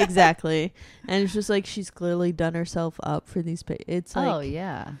 right, exactly. And it's just like, she's clearly done herself up for these it's like Oh,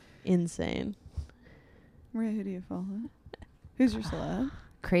 yeah. insane. Maria, who do you follow? Who's your celeb?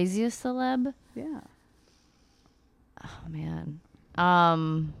 Craziest celeb? Yeah. Oh, man.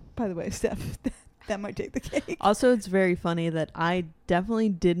 By the way, Steph, that might take the cake. Also, it's very funny that I definitely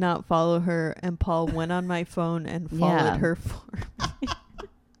did not follow her, and Paul went on my phone and followed Yeah. her for me.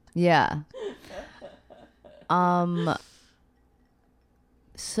 Yeah.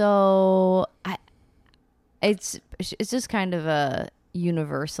 So it's just kind of a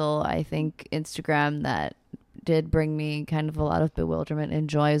universal, I think, Instagram that did bring me kind of a lot of bewilderment and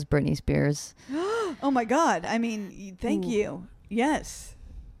joy is Britney Spears. Oh my God. I mean, thank Ooh. you. Yes.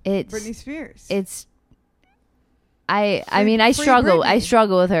 It's Britney Spears. it's I Free- mean, I free struggle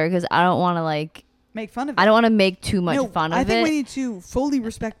Britney. with her because I don't want to like Make fun of it. I don't want to make too much No, fun of I think it. we need to fully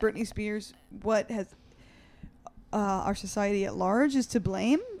respect Britney Spears. What has our society at large is to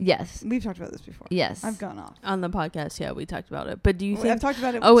blame. Yes. We've talked about this before. Yes. I've gone off. On the podcast, yeah, we talked about it. But do you I've think... talked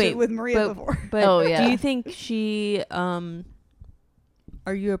about it Oh, wait, with Maria but- before. But Oh, yeah. do you think she... are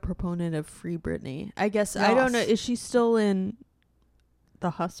you a proponent of Free Britney? I guess, I don't know. Yes. Is she still in the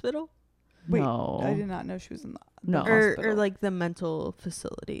hospital? Wait, No. I did not know she was in the No. hospital. Or like the mental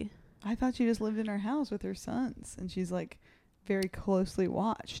facility? I thought she just lived in her house with her sons, and she's like very closely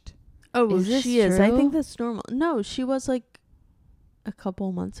watched. Oh, Is this she is. I true? think that's normal. No, she was like a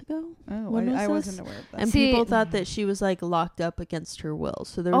couple months ago. Oh, When was I this? wasn't aware of that. And See- people thought that she was like locked up against her will.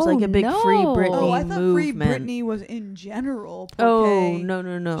 So there was Oh, like a big Free no. Britney Oh, I thought Free movement. Britney was in general. Oh, porque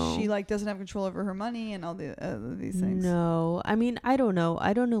no. She like doesn't have control over her money and all the these things. No, I mean, I don't know.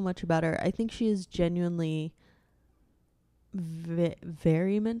 I don't know much about her. I think she is genuinely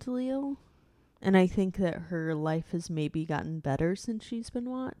very mentally ill. And I think that her life has maybe gotten better since she's been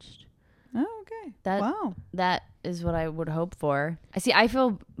watched. Oh, okay. That Wow. that is what I would hope for. I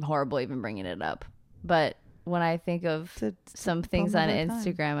feel horrible even bringing it up, but when I think of It's some things on moment of our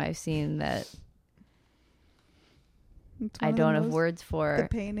time. Instagram, I've seen that It's I one of the don't have most- words The for.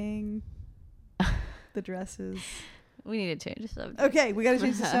 painting, the dresses. We need to change the subject. Okay, we got to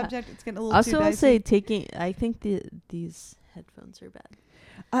change the subject. It's getting a little Also, too I'll dicey. say I think these headphones are bad.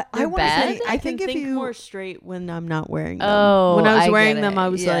 I They're want to bad? say, I think can if think you more straight when I'm not wearing them. Oh, when I was I wearing get them, it. I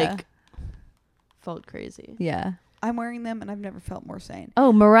was Yeah. like, felt crazy. Yeah. I'm wearing them and I've never felt more sane.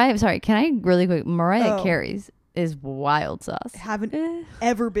 Oh, Mariah. Sorry, can I really quick? Mariah Oh. Carey's is wild sauce. Haven't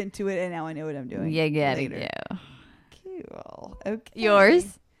ever been to it, and now I know what I'm doing. Yeah, get it. later. Yeah. Cool. Okay.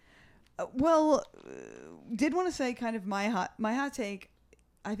 Yours? Did want to say kind of my hot take.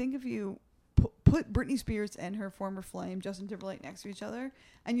 I think if you put Britney Spears and her former flame Justin Timberlake next to each other,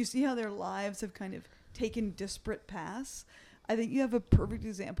 and you see how their lives have kind of taken disparate paths, I think you have a perfect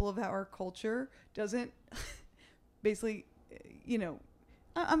example of how our culture doesn't basically,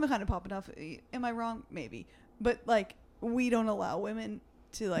 I'm kind of popping off. Am I wrong? Maybe, but like we don't allow women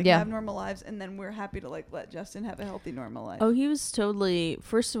to have normal lives, and then we're happy to let Justin have a healthy normal life. Oh, he was totally.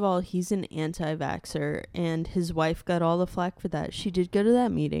 First of all, he's an anti-vaxxer, and his wife got all the flack for that. She did go to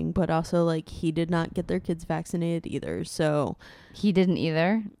that meeting, but also he did not get their kids vaccinated either. So He didn't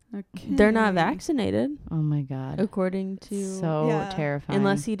either. Okay. they're not vaccinated, Oh my god. according to So Yeah. terrifying.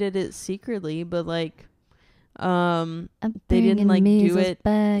 unless he did it secretly. But they I'm didn't bringing do measles it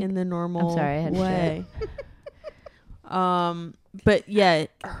back. in the normal sorry, I had to way. But yeah,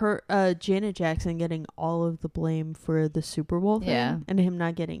 her Janet Jackson getting all of the blame for the Super Bowl thing, Yeah. and him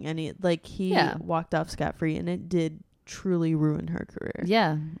not getting any. He Yeah. walked off scot-free, and it did truly ruin her career.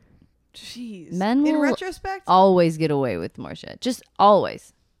 Yeah. Jeez. Men in will retrospect, Always get away with more shit. Just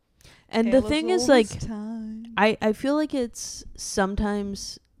always. And the Tale as thing is, old as time. I feel like it's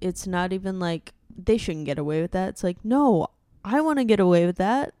sometimes it's not even they shouldn't get away with that. It's no, I want to get away with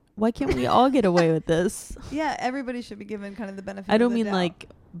that. Why can't we all get away with this? Yeah, everybody should be given kind of the benefit. I don't of the mean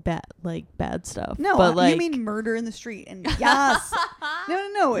doubt. bad stuff. No, but you mean murder in the street, and yes,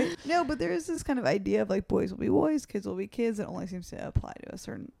 no. But there is this kind of idea of boys will be boys, kids will be kids. It only seems to apply to a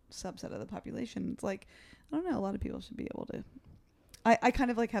certain subset of the population. It's I don't know. A lot of people should be able to. I kind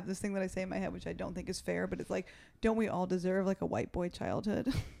of have this thing that I say in my head, which I don't think is fair, but it's don't we all deserve a white boy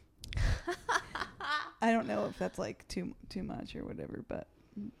childhood? I don't know if that's too much or whatever, but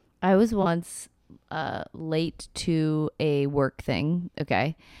I was once late to a work thing,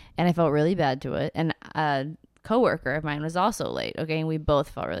 okay? And I felt really bad to it. And a coworker of mine was also late, okay? And we both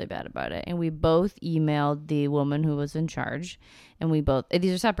felt really bad about it. And we both emailed the woman who was in charge. And we both,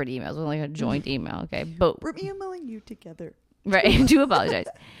 these are separate emails, it was a joint email, okay? But we're emailing you together. right, to apologize.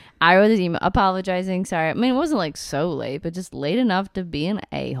 I wrote this email apologizing. Sorry. I mean, it wasn't so late, but just late enough to be an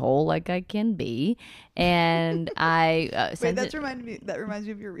a-hole like I can be. And I Wait, sent that it. reminds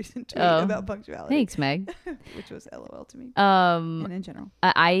me of your recent tweet Oh. about punctuality. Thanks, Meg. Which was LOL to me. And in general.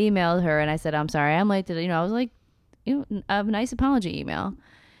 I emailed her and I said, I'm sorry, I'm late today. I was a nice apology email.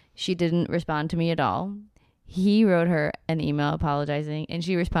 She didn't respond to me at all. He wrote her an email apologizing and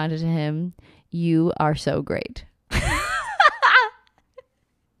she responded to him, "You are so great."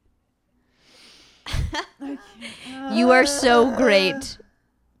 You are so great.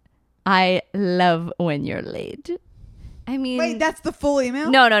 I love when you're late. I mean, Wait, that's the full email?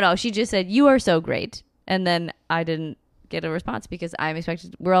 no. She just said, "You are so great," and then I didn't get a response because I'm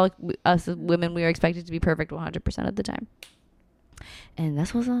expected. We're all us women. We are expected to be perfect 100% of the time, and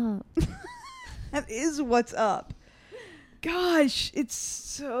that's what's up. That is what's up. Gosh, it's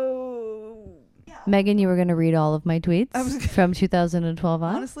so... Megan, you were going to read all of my tweets I was- from 2012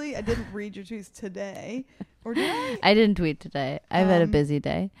 on. Honestly, I didn't read your tweets today. Or did I? I didn't tweet today. I've had a busy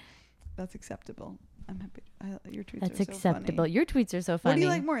day. That's acceptable. I'm happy. Your tweets That's are so acceptable. funny. Your tweets are so funny. What do you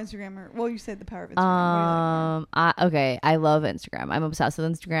like more, Instagram or... Well, you said the power of Instagram. Okay, I love Instagram. I'm obsessed with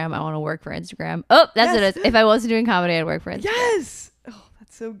Instagram. I want to work for Instagram. Oh, that's Yes. what it is. If I wasn't doing comedy, I'd work for What do Instagram. you like more? Yes! Oh,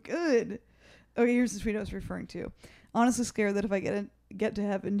 that's so good. Okay, here's the tweet I was referring to. Honestly scared that if I get to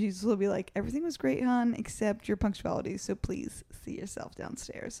heaven, Jesus will be like, everything was great, hon, except your punctuality, so please see yourself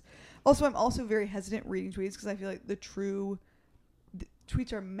downstairs. Also, I'm also very hesitant reading tweets because I feel like the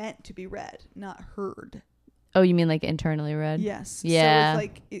tweets are meant to be read, not heard. Oh, you mean internally read? Yes. Yeah. So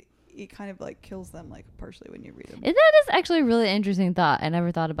it's it kind of kills them partially when you read them. That is actually a really interesting thought. I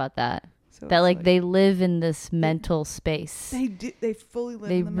never thought about that. So That it's they live in this mental space. they do, they fully live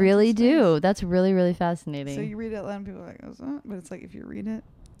They in the mental really space. do. That's really, really fascinating. So you read it out loud and people are like, oh, but it's if you read it,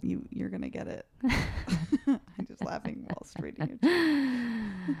 you're going to get it. I'm just laughing whilst reading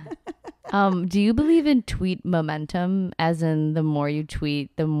it. Do you believe in tweet momentum, as in the more you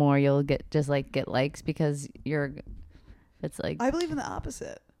tweet, the more you'll get likes because it's like I believe in the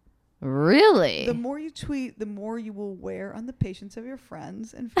opposite. really? The more you tweet, the more you will wear on the patience of your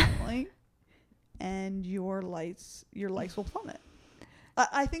friends and family, and your likes will plummet.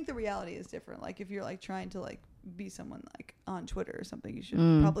 I think the reality is different. Like if you're like trying to like be someone like on Twitter or something, you should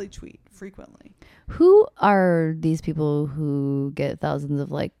probably tweet frequently. Who are these people who get thousands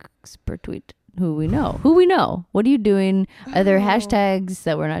of likes per tweet? Who we know? What are you doing? Are there hashtags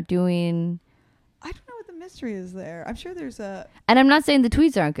that we're not doing? I don't know what the mystery is there. I'm sure there's a... And I'm not saying the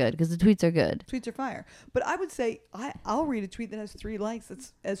tweets aren't good, because the tweets are good. Tweets are fire. But I would say I'll read a tweet that has 3 likes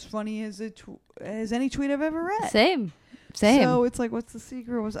that's as funny as as any tweet I've ever read. Same. So it's like, what's the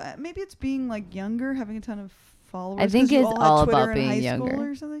secret? Maybe it's being like younger, having a ton of followers. I think it's all about being high younger. School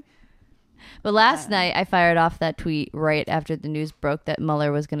or something. But last night I fired off that tweet right after the news broke that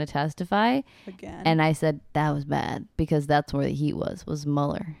Mueller was going to testify. Again. And I said that was bad, because that's where the heat was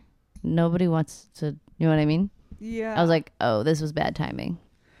Mueller. Nobody wants to, you know what I mean? Yeah. I was like, oh, this was bad timing.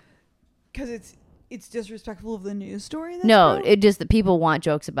 Because it's disrespectful of the news story? No, it just that people want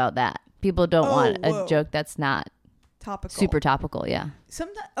jokes about that. People don't want a joke that's not topical. super topical, yeah.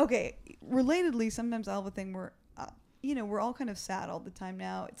 Sometimes, okay, relatedly, sometimes I'll have a thing where, we're all kind of sad all the time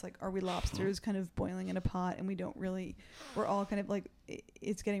now. It's like, are we lobsters kind of boiling in a pot, and we're all kind of like,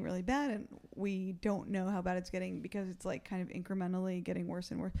 it's getting really bad, and we don't know how bad it's getting because it's like kind of incrementally getting worse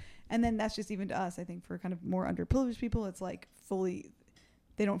and worse. And then that's just even to us, I think, for kind of more underprivileged people, it's like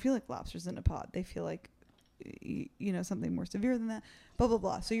they don't feel like lobsters in a pot. They feel like, something more severe than that, blah, blah,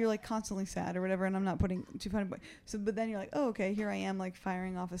 blah. So you're like constantly sad or whatever, and I'm not putting too fine. So, but then you're like, oh, okay, here I am like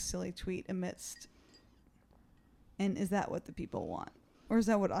firing off a silly tweet amidst, and is that what the people want? Or is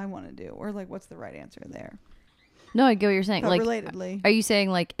that what I want to do? Or like, what's the right answer there? No, I get what you're saying. But like, relatedly, are you saying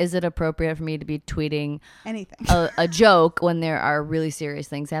like, is it appropriate for me to be tweeting anything? a joke when there are really serious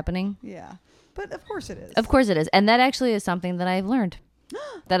things happening? Yeah, but of course it is. Of course it is. And that actually is something that I've learned.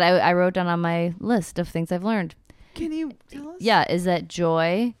 That I wrote down on my list of things I've learned. Can you tell us? Yeah, is that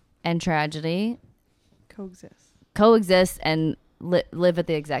joy and tragedy coexist and live at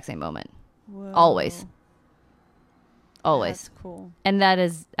the exact same moment. Whoa. Always. That's cool. And that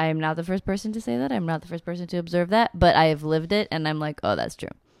is, I am not the first person to say that. I'm not the first person to observe that, but I have lived it, and I'm like, oh, that's true.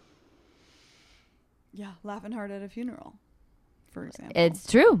 Yeah, laughing hard at a funeral, for example. It's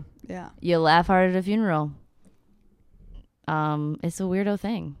true. Yeah. You laugh hard at a funeral. It's a weirdo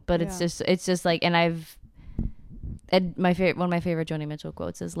thing, but Yeah. it's just like, and one of my favorite Joni Mitchell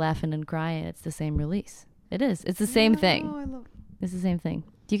quotes is "laughing and crying. It's the same release." It is. It's the same thing. Oh, It's the same thing.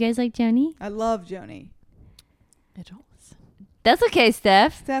 Do you guys like Joni? I love Joni. I don't. That's okay,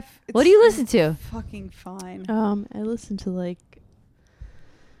 Steph. What do it's you listen to? Fucking fine. I listen to like,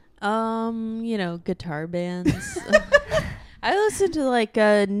 guitar bands. I listen to like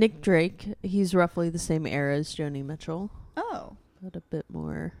Nick Drake. He's roughly the same era as Joni Mitchell, Oh. but a bit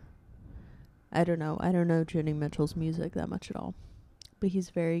more. I don't know Joni Mitchell's music that much at all, but he's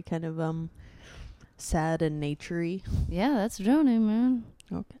very kind of sad and naturey. Yeah, that's Joni, man.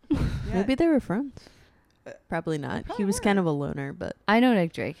 Okay, Yeah. maybe they were friends. Probably not. probably He was were. kind of a loner, but I know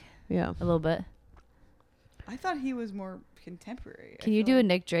Nick Drake yeah. a little bit. I thought he was more contemporary. Can you do a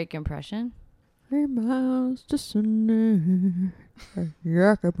Nick Drake impression? 3 miles to Sunday,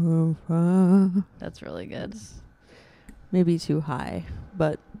 Yakima. That's really good. Maybe too high,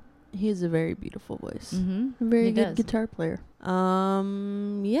 but he has a very beautiful voice. Mm-hmm. A very He good does. guitar player.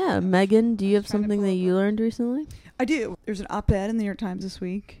 Yeah, Megan, do you have trying to something pull that up you learned recently? I do. There's an op-ed in the New York Times this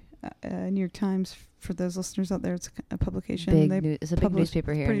week. New York Times, for those listeners out there, it's a publication. It's a big publish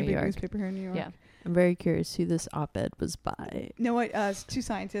newspaper here in pretty New big York. newspaper here in New York. Yeah. I'm very curious who this op-ed was by. No, it's 2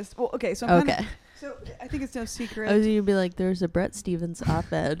 scientists. Well, okay, so I'm Okay. so I think it's no secret. I was going to be like, there's a Brett Stevens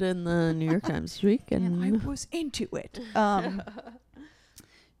op-ed in the New York Times this week. and I And was into it.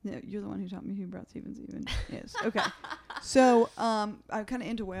 No, you're the one who taught me who Brett Stevens even is. Okay. So I'm kind of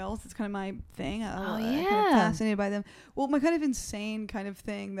into whales. It's kind of my thing. I'm kind of yeah. fascinated by them. Well, my kind of insane kind of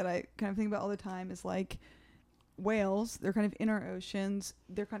thing that I kind of think about all the time is like whales. They're kind of in our oceans.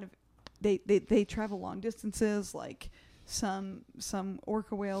 They're kind of they travel long distances. Like some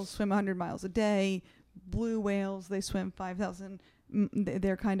orca whales swim 100 miles a day. Blue whales, they swim 5,000.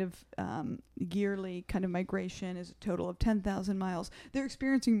 Their kind of yearly kind of migration is a total of 10,000 miles. They're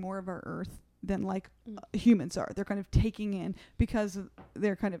experiencing more of our Earth than like humans are. They're kind of taking in because of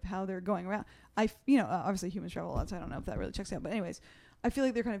their kind of how they're going around. Obviously humans travel a lot, so I don't know if that really checks out. But anyways, I feel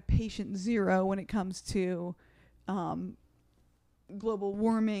like they're kind of patient zero when it comes to global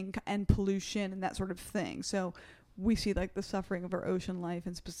warming and pollution and that sort of thing. So we see like the suffering of our ocean life,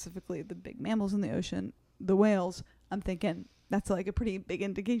 and specifically the big mammals in the ocean, the whales, I'm thinking that's like a pretty big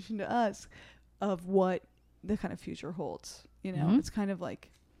indication to us of what the kind of future holds. You know, it's kind of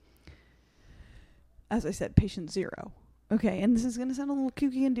like, as I said, patient zero. Okay, and this is going to sound a little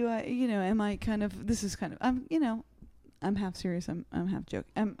kooky, and I'm half serious, I'm half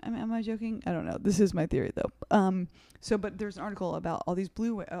joking. Am I joking? I don't know. This is my theory, though. But there's an article about all these gray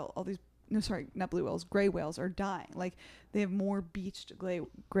whales are dying. Like, they have more beached gray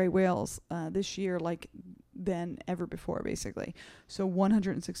whales this year, like, than ever before, basically. So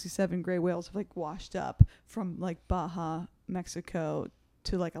 167 gray whales have, like, washed up from, like, Baja, Mexico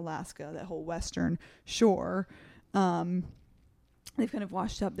to, like, Alaska, that whole western shore. They've kind of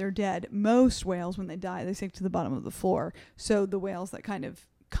washed up. They're dead. Most whales, when they die, they sink to the bottom of the floor. So the whales that kind of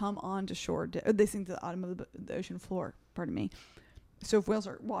come onto shore, they sink to the bottom of the ocean floor. Pardon me. So if whales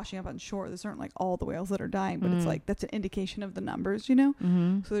are washing up on shore, those aren't like all the whales that are dying, but it's like that's an indication of the numbers, you know?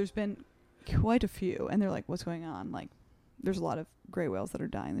 Mm-hmm. So there's been quite a few, and they're like, what's going on? Like, there's a lot of gray whales that are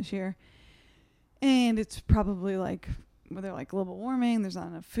dying this year. And it's probably like, well, they're like global warming, there's not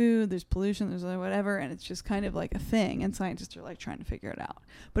enough food, there's pollution, there's whatever, and it's just kind of like a thing, and scientists are like trying to figure it out.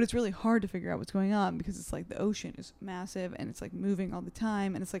 But it's really hard to figure out what's going on because it's like the ocean is massive and it's like moving all the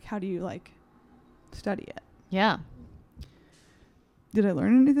time, and it's like, how do you like study it? Yeah. Did I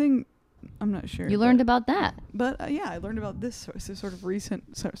learn anything? I'm not sure. You learned about that. But yeah, I learned about this sort of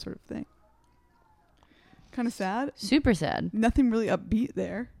recent sort of thing. Kind of sad. Super sad. Nothing really upbeat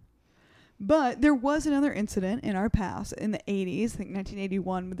there. But there was another incident in our past in the 80s, I think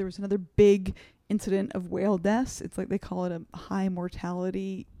 1981, but there was another big incident of whale deaths. It's like they call it a high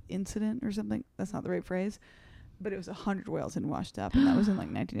mortality incident or something. That's not the right phrase. But it was 100 whales had washed up, and that was in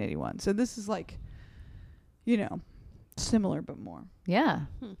like 1981. So this is like, you know, similar but more. Yeah.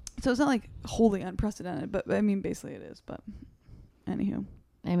 So it's not like wholly unprecedented, but I mean, basically it is. But anywho.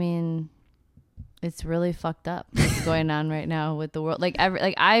 I mean, it's really fucked up what's going on right now with the world.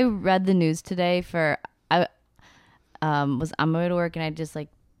 I read the news today I was on my way to work, and I just like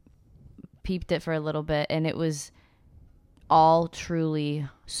peeped it for a little bit, and it was all truly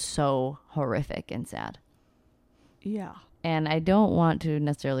so horrific and sad. Yeah. And I don't want to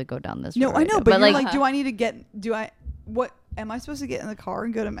necessarily go down this road. No, I know, right, but you're like, what am I supposed to get in the car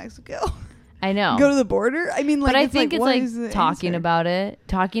and go to Mexico? I know. Go to the border? I mean, like, but I think it's like talking answer? about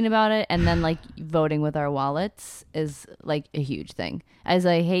it, and then like voting with our wallets is like a huge thing. As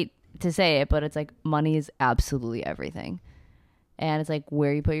I hate to say it, but it's like money is absolutely everything. And it's like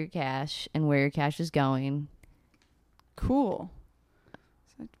where you put your cash and where your cash is going. Cool.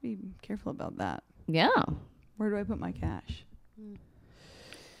 So I have to be careful about that. Yeah. Where do I put my cash?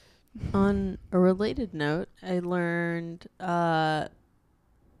 On a related note, I learned the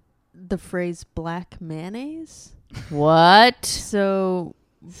phrase black mayonnaise. What? So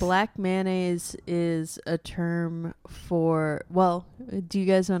black mayonnaise is a term for, well, do you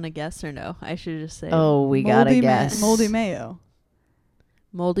guys want to guess or no? I should just say. Oh, we gotta guess. Moldy mayo.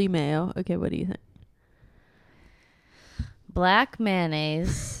 Moldy mayo. Okay, what do you think? Black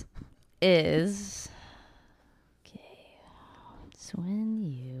mayonnaise is... Okay. It's when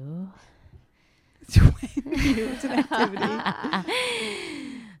you... It's an activity.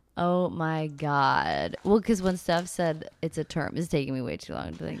 Oh my God. Well, because when Steph said it's a term, it's taking me way too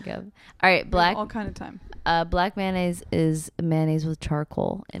long to think of. All right, All kind of time. Black mayonnaise is mayonnaise with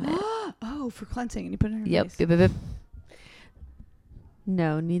charcoal in it. Oh, for cleansing, and you put it in your face. Yep.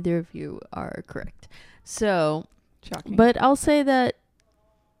 No, neither of you are correct. So, Shocking. but I'll say that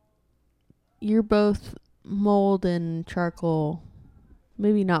you're both mold and charcoal,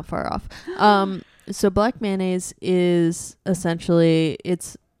 maybe not far off. So black mayonnaise is essentially,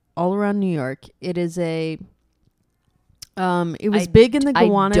 it's all around New York. It is a, it was big in the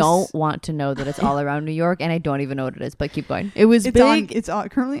Gowanus. I don't want to know that it's all around New York, and I don't even know what it is, but keep going. It was big. It's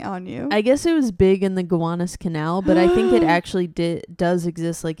currently on you. I guess it was big in the Gowanus Canal, but I think it actually does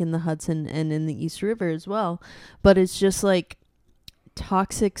exist like in the Hudson and in the East River as well. But it's just like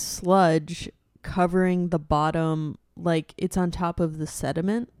toxic sludge covering the bottom, like it's on top of the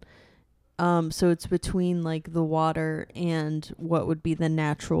sediment. So it's between like the water and what would be the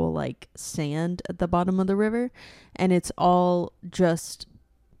natural like sand at the bottom of the river. And it's all just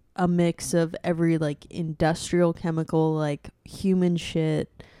a mix of every like industrial chemical, like human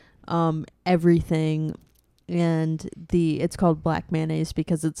shit, everything. And it's called black mayonnaise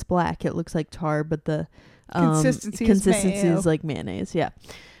because it's black. It looks like tar, but the consistency is like mayonnaise. Yeah.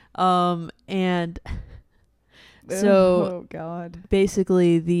 And so oh God.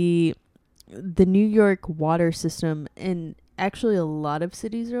 basically the New York water system, and actually a lot of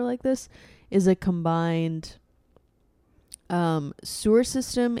cities are like this, is a combined sewer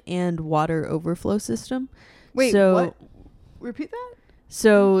system and water overflow system. Wait, so, what? Repeat that?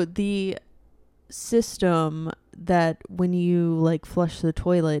 So the system that when you like flush the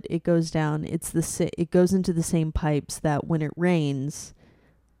toilet, it goes down. It goes into the same pipes that when it rains,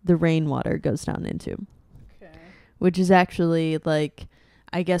 the rainwater goes down into. Okay. Which is actually like,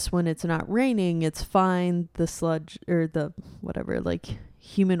 I guess when it's not raining, it's fine. The sludge or the whatever, like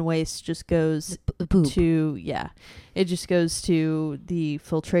human waste just goes Poop. to, it just goes to the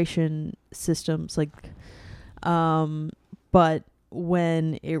filtration systems. Like, but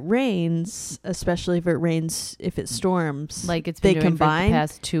when it rains, especially if it storms, Like it's they been doing combine. for the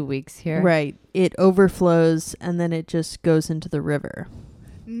past 2 weeks here. Right. It overflows and then it just goes into the river.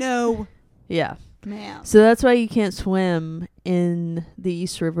 No. Yeah. Man. So that's why you can't swim in the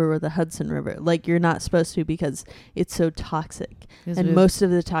East River or the Hudson River. Like you're not supposed to because it's so toxic. And most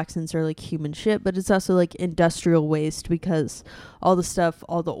of the toxins are like human shit, but it's also like industrial waste because all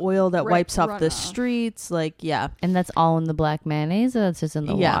the oil that wipes off the streets, like, yeah. And that's all in the black mayonnaise, or that's just in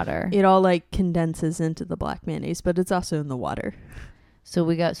the water? It all like condenses into the black mayonnaise, but it's also in the water. So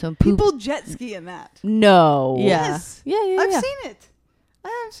we got some poop. People jet ski in that. No. Yeah. Yes. Yeah. I've seen it.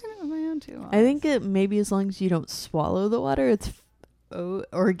 I've seen it with my own too. I think it maybe as long as you don't swallow the water, it's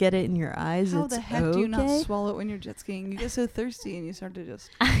or get it in your eyes. How it's the heck okay. do you not swallow it when you're jet skiing? You get so thirsty and you start to just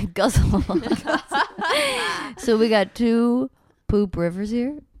Guzzle. So we got 2 poop rivers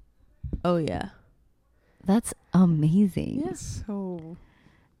here. Oh yeah. That's amazing. Yes.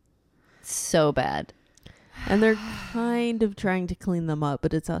 So bad. And they're kind of trying to clean them up,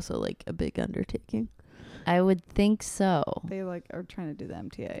 but it's also like a big undertaking. I would think so. they like are trying to do the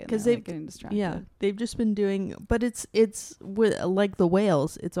MTA Because they're they've getting distracted. Yeah, they've just been doing, but it's with like the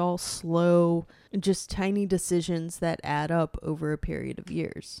whales. It's all slow, just tiny decisions that add up over a period of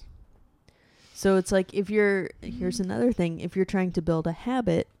years. So it's like here's another thing. If you're trying to build a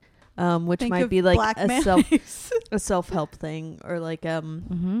habit, which Think might of be like black a self-help thing or like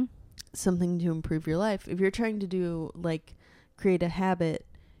Mm-hmm. something to improve your life. If you're trying to do like create a habit,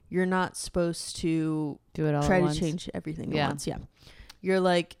 you're not supposed to Do it all try at to once. change everything Yeah. at once. Yeah. You're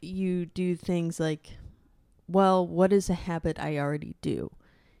like, you do things like, well, what is a habit I already do?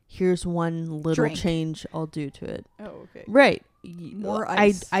 Here's one little Drink. change I'll do to it. Oh, okay. Right. More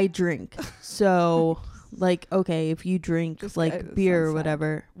ice. I drink. So like, okay, if you drink Just, like that beer or sounds sad.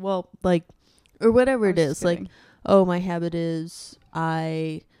 whatever, well, like, or whatever I it was is, just like, kidding. oh, my habit is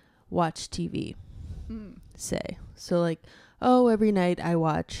I watch TV, Mm. say. So like, oh, every night I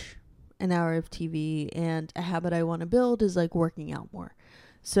watch an hour of TV, and a habit I want to build is like working out more.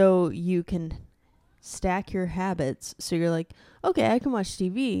 So you can stack your habits. So you're like, okay, I can watch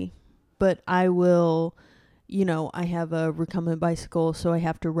TV, but I will, I have a recumbent bicycle, so I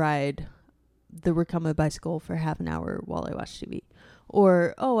have to ride the recumbent bicycle for half an hour while I watch TV.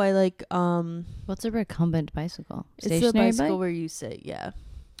 Or, oh, I like, What's a recumbent bicycle? it's the Stationary bicycle bike? where you sit, yeah.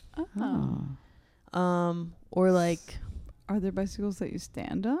 Oh. Or like Are there bicycles that you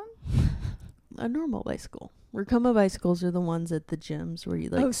stand on? a normal bicycle. Recumbent bicycles are the ones at the gyms where you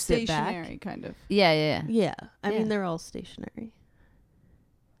like sit stationary, back. kind of. Yeah, yeah. Yeah. I Yeah. mean, they're all stationary.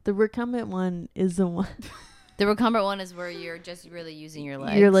 The recumbent one is the one The recumbent one is where you're just really using your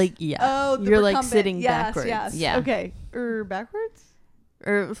legs. you're like, yeah. Oh, the you're like recumbent. sitting Yes, backwards. Yes. Yeah. Okay. Backwards?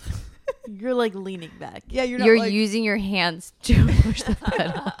 Or you're like leaning back. Yeah, you're not You're like, using your hands to push the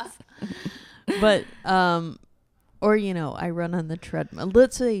pedals. But or I run on the treadmill.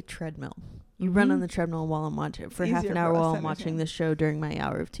 Let's say treadmill. You run on the treadmill while I'm watching for half Easier an for hour us while to I'm watching understand. the show during my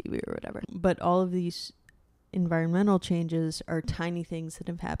hour of TV or whatever. But all of these environmental changes are tiny things that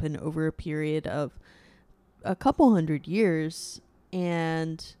have happened over a period of a couple hundred years,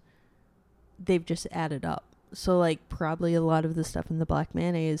 and they've just added up. So like probably a lot of the stuff in the black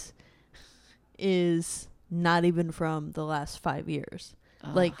mayonnaise is not even from the last 5 years.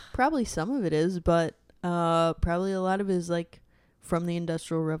 Like probably some of it is, but probably a lot of it is like from the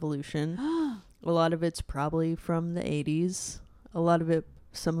Industrial Revolution. A lot of it's probably from the 80s.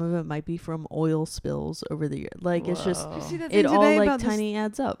 Some of it might be from oil spills over the year. Like it's just You see that it thing all today like about tiny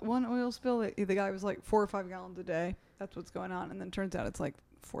adds up. this one oil spill? The guy was like 4 or 5 gallons a day. That's what's going on, and then turns out it's like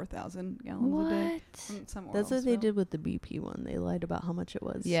 4,000 gallons a day. What? From some oil That's what they spill. did with the BP one. They lied about how much it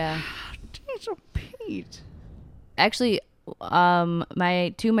was. Yeah. Diesel Pete. Actually, two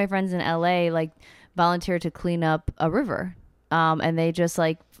of my friends in LA like volunteered to clean up a river. And they just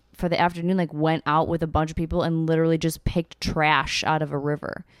like for the afternoon like went out with a bunch of people and literally just picked trash out of a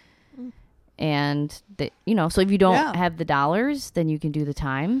river. And they, so if you don't Yeah. have the dollars, then you can do the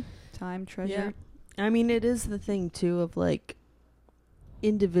time. Time, treasure. Yeah. I mean, it is the thing too of like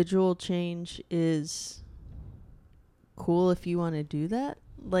individual change is cool if you want to do that.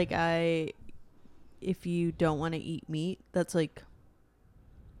 Like if you don't want to eat meat, that's like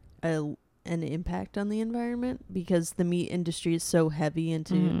an impact on the environment, because the meat industry is so heavy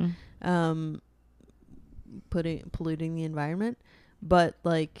into polluting the environment. But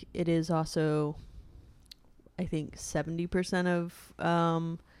like it is also, I think 70% of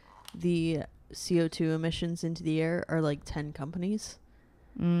the CO2 emissions into the air are like 10 companies.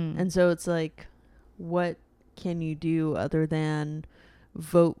 And so it's like, what can you do other than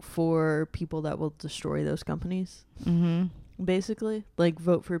vote for people that will destroy those companies? Basically, like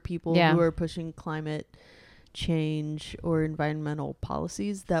vote for people who are pushing climate change or environmental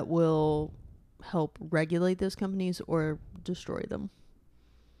policies that will help regulate those companies or destroy them.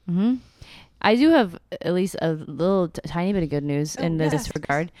 I do have at least a little tiny bit of good news in this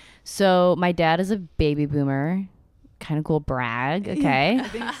regard. So my dad is a baby boomer. Kind of cool brag, okay?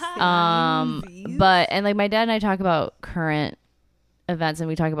 But and like my dad and I talk about current events, and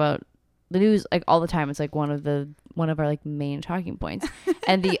we talk about the news like all the time. It's like one of our like main talking points.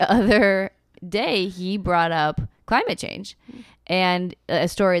 And the other day he brought up climate change and a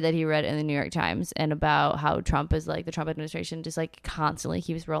story that he read in the New York Times, and about how Trump is like, the Trump administration just like constantly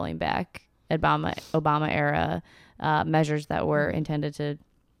keeps rolling back Obama era measures that were intended to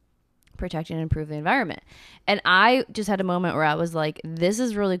protect and improve the environment. And I just had a moment where I was like, this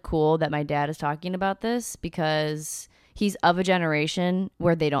is really cool that my dad is talking about this, because he's of a generation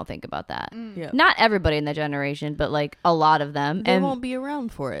where they don't think about that. Not everybody in that generation, but like a lot of them. They won't be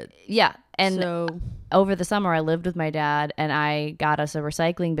around for it. Yeah. And so over the summer I lived with my dad, and I got us a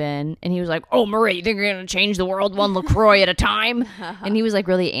recycling bin, and he was like, "Oh, Marie, you think you're going to change the world one LaCroix at a time?" And he was like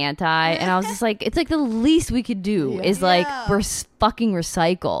really anti, and I was just like, it's like the least we could do is like fucking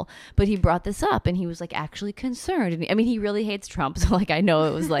recycle. But he brought this up, and he was like actually concerned. And I mean, he really hates Trump, so like I know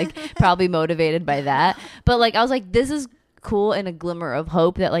it was like probably motivated by that. But like I was like, this is cool and a glimmer of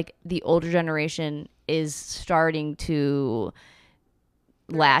hope that like the older generation is starting to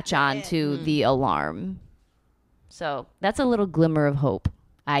latch on to the alarm. So that's a little glimmer of hope,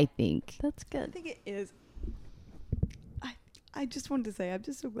 I think. That's good. I think it is. I just wanted to say, I'm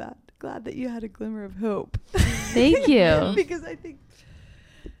just so glad that you had a glimmer of hope. Thank you. Because I think,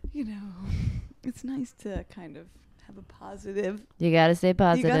 it's nice to kind of have a positive. You gotta stay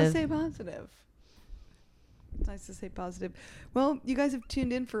positive. You gotta stay positive. It's nice to stay positive. Well, you guys have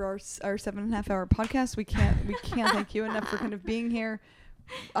tuned in for our 7.5 hour podcast. We can't thank you enough for kind of being here.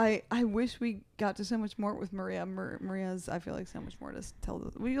 I wish we got to so much more with Maria. Maria's, I feel like, so much more to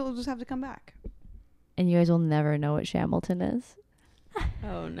tell. We'll just have to come back. And you guys will never know what Shamilton is.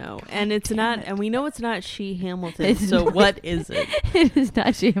 Oh no. And it's not, and we know it's not She Hamilton. So what is it? It is not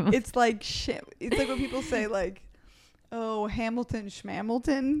Shamilton. It's like it's like when people say like, "Oh, Hamilton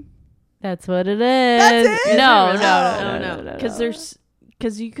Schmamilton." That's what it is. That's it? No.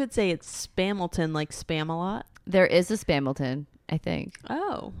 Because you could say it's Spamilton, like spam a lot. There is a Spamilton, I think.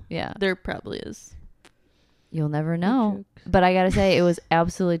 Oh. Yeah. There probably is. You'll never know. But I gotta say, it was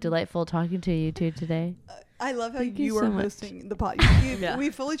absolutely delightful talking to you two today. I love how Thank you you are so much. hosting the podcast. We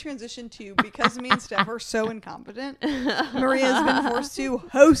fully transitioned to, because me and Steph are so incompetent, Maria's been forced to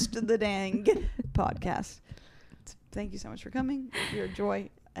host the dang podcast. Thank you so much for coming. You're a joy.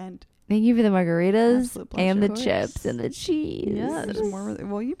 And thank you for the margaritas absolute pleasure. and the Of course. chips and the cheese. Yeah, there's more.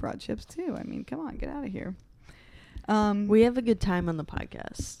 Well, you brought chips too. I mean, come on, get out of here. We have a good time on the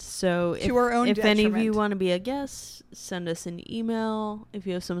podcast. So To our own if any of you detriment. want to be a guest, send us an email if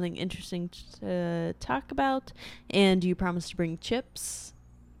you have something interesting to talk about and you promise to bring chips.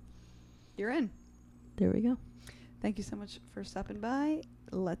 You're in. There we go. Thank you so much for stopping by.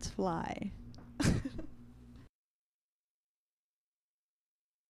 Let's fly.